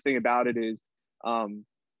craziest thing about it is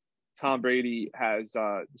Tom Brady has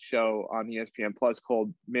a show on ESPN Plus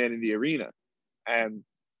called Man in the Arena, and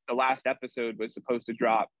the last episode was supposed to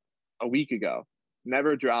drop a week ago,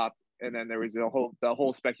 never dropped. and then there was the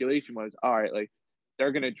whole speculation was, all right, like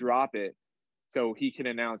they're gonna drop it so he can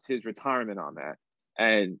announce his retirement on that.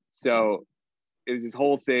 And so it was this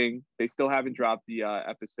whole thing. They still haven't dropped the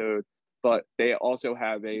episode, but they also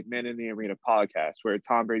have a Men in the Arena podcast where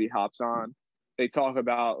Tom Brady hops on. They talk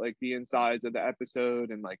about like the insides of the episode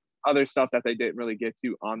and like other stuff that they didn't really get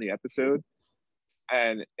to on the episode.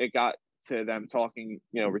 And it got to them talking,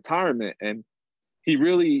 retirement. And he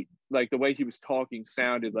really, like the way he was talking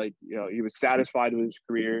sounded like, he was satisfied with his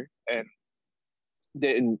career and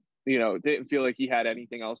didn't feel like he had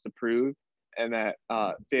anything else to prove, and that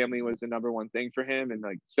family was the number one thing for him. And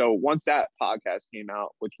like, so once that podcast came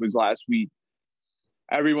out, which was last week,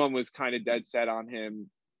 everyone was kind of dead set on him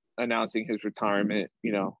announcing his retirement,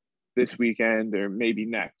 this weekend or maybe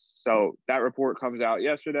next. So that report comes out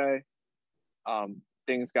yesterday.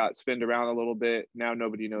 Things got spinned around a little bit. Now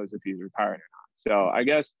nobody knows if he's retiring or not. So I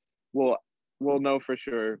guess we'll know for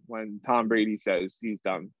sure when Tom Brady says he's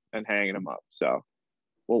done and hanging him up. So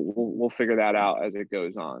we'll figure that out as it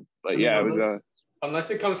goes on. But yeah, it was unless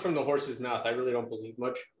it comes from the horse's mouth, I really don't believe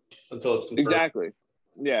much until it's confirmed. Exactly.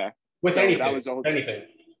 Yeah. With So anything. that was the whole anything.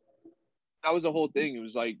 That was the whole thing. It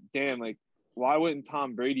was like, damn, like why wouldn't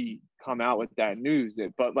Tom Brady come out with that news?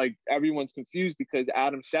 But like everyone's confused because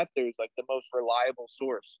Adam Schefter is like the most reliable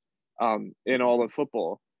source in all of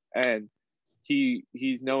football, and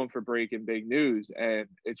he's known for breaking big news. And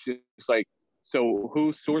it's just like, so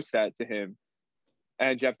who sourced that to him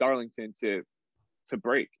and Jeff Darlington to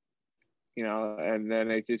break, and then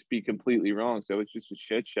it just be completely wrong. So it's just a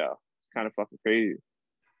shit show. It's kind of fucking crazy.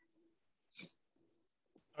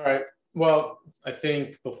 All right. Well, I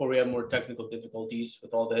think before we have more technical difficulties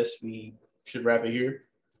with all this, we should wrap it here.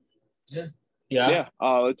 Yeah. Yeah.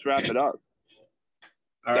 Let's wrap it up.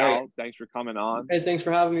 All Sal, right. thanks for coming on. Hey, thanks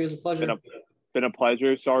for having me. It was a pleasure. Been a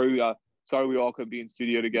pleasure. Sorry we all could be in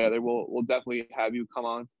studio together. We'll definitely have you come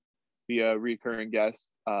on, be a recurring guest.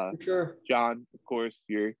 For sure. John, of course,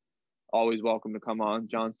 you're always welcome to come on.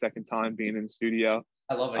 John's second time being in the studio.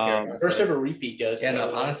 I love it here. First ever repeat guest. Yeah,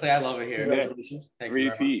 no, honestly, I love it here. Congratulations. Thank you very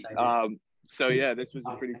Repeat. much. Thank you. So yeah, this was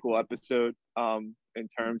a pretty cool episode in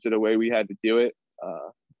terms of the way we had to do it.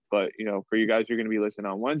 But for you guys, you're going to be listening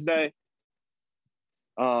on Wednesday.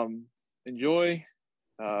 Enjoy.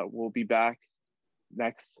 We'll be back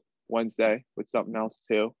next Wednesday with something else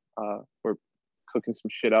too. We're cooking some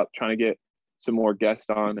shit up, trying to get some more guests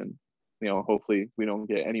on, and hopefully we don't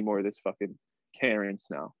get any more of this fucking Karen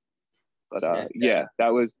now. But yeah,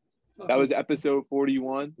 that was episode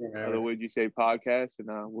 41 of the Would You Say podcast, and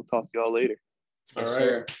we'll talk to y'all later. All Yes, right.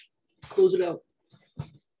 sir. Close it out.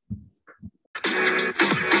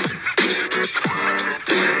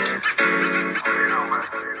 You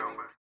know, man.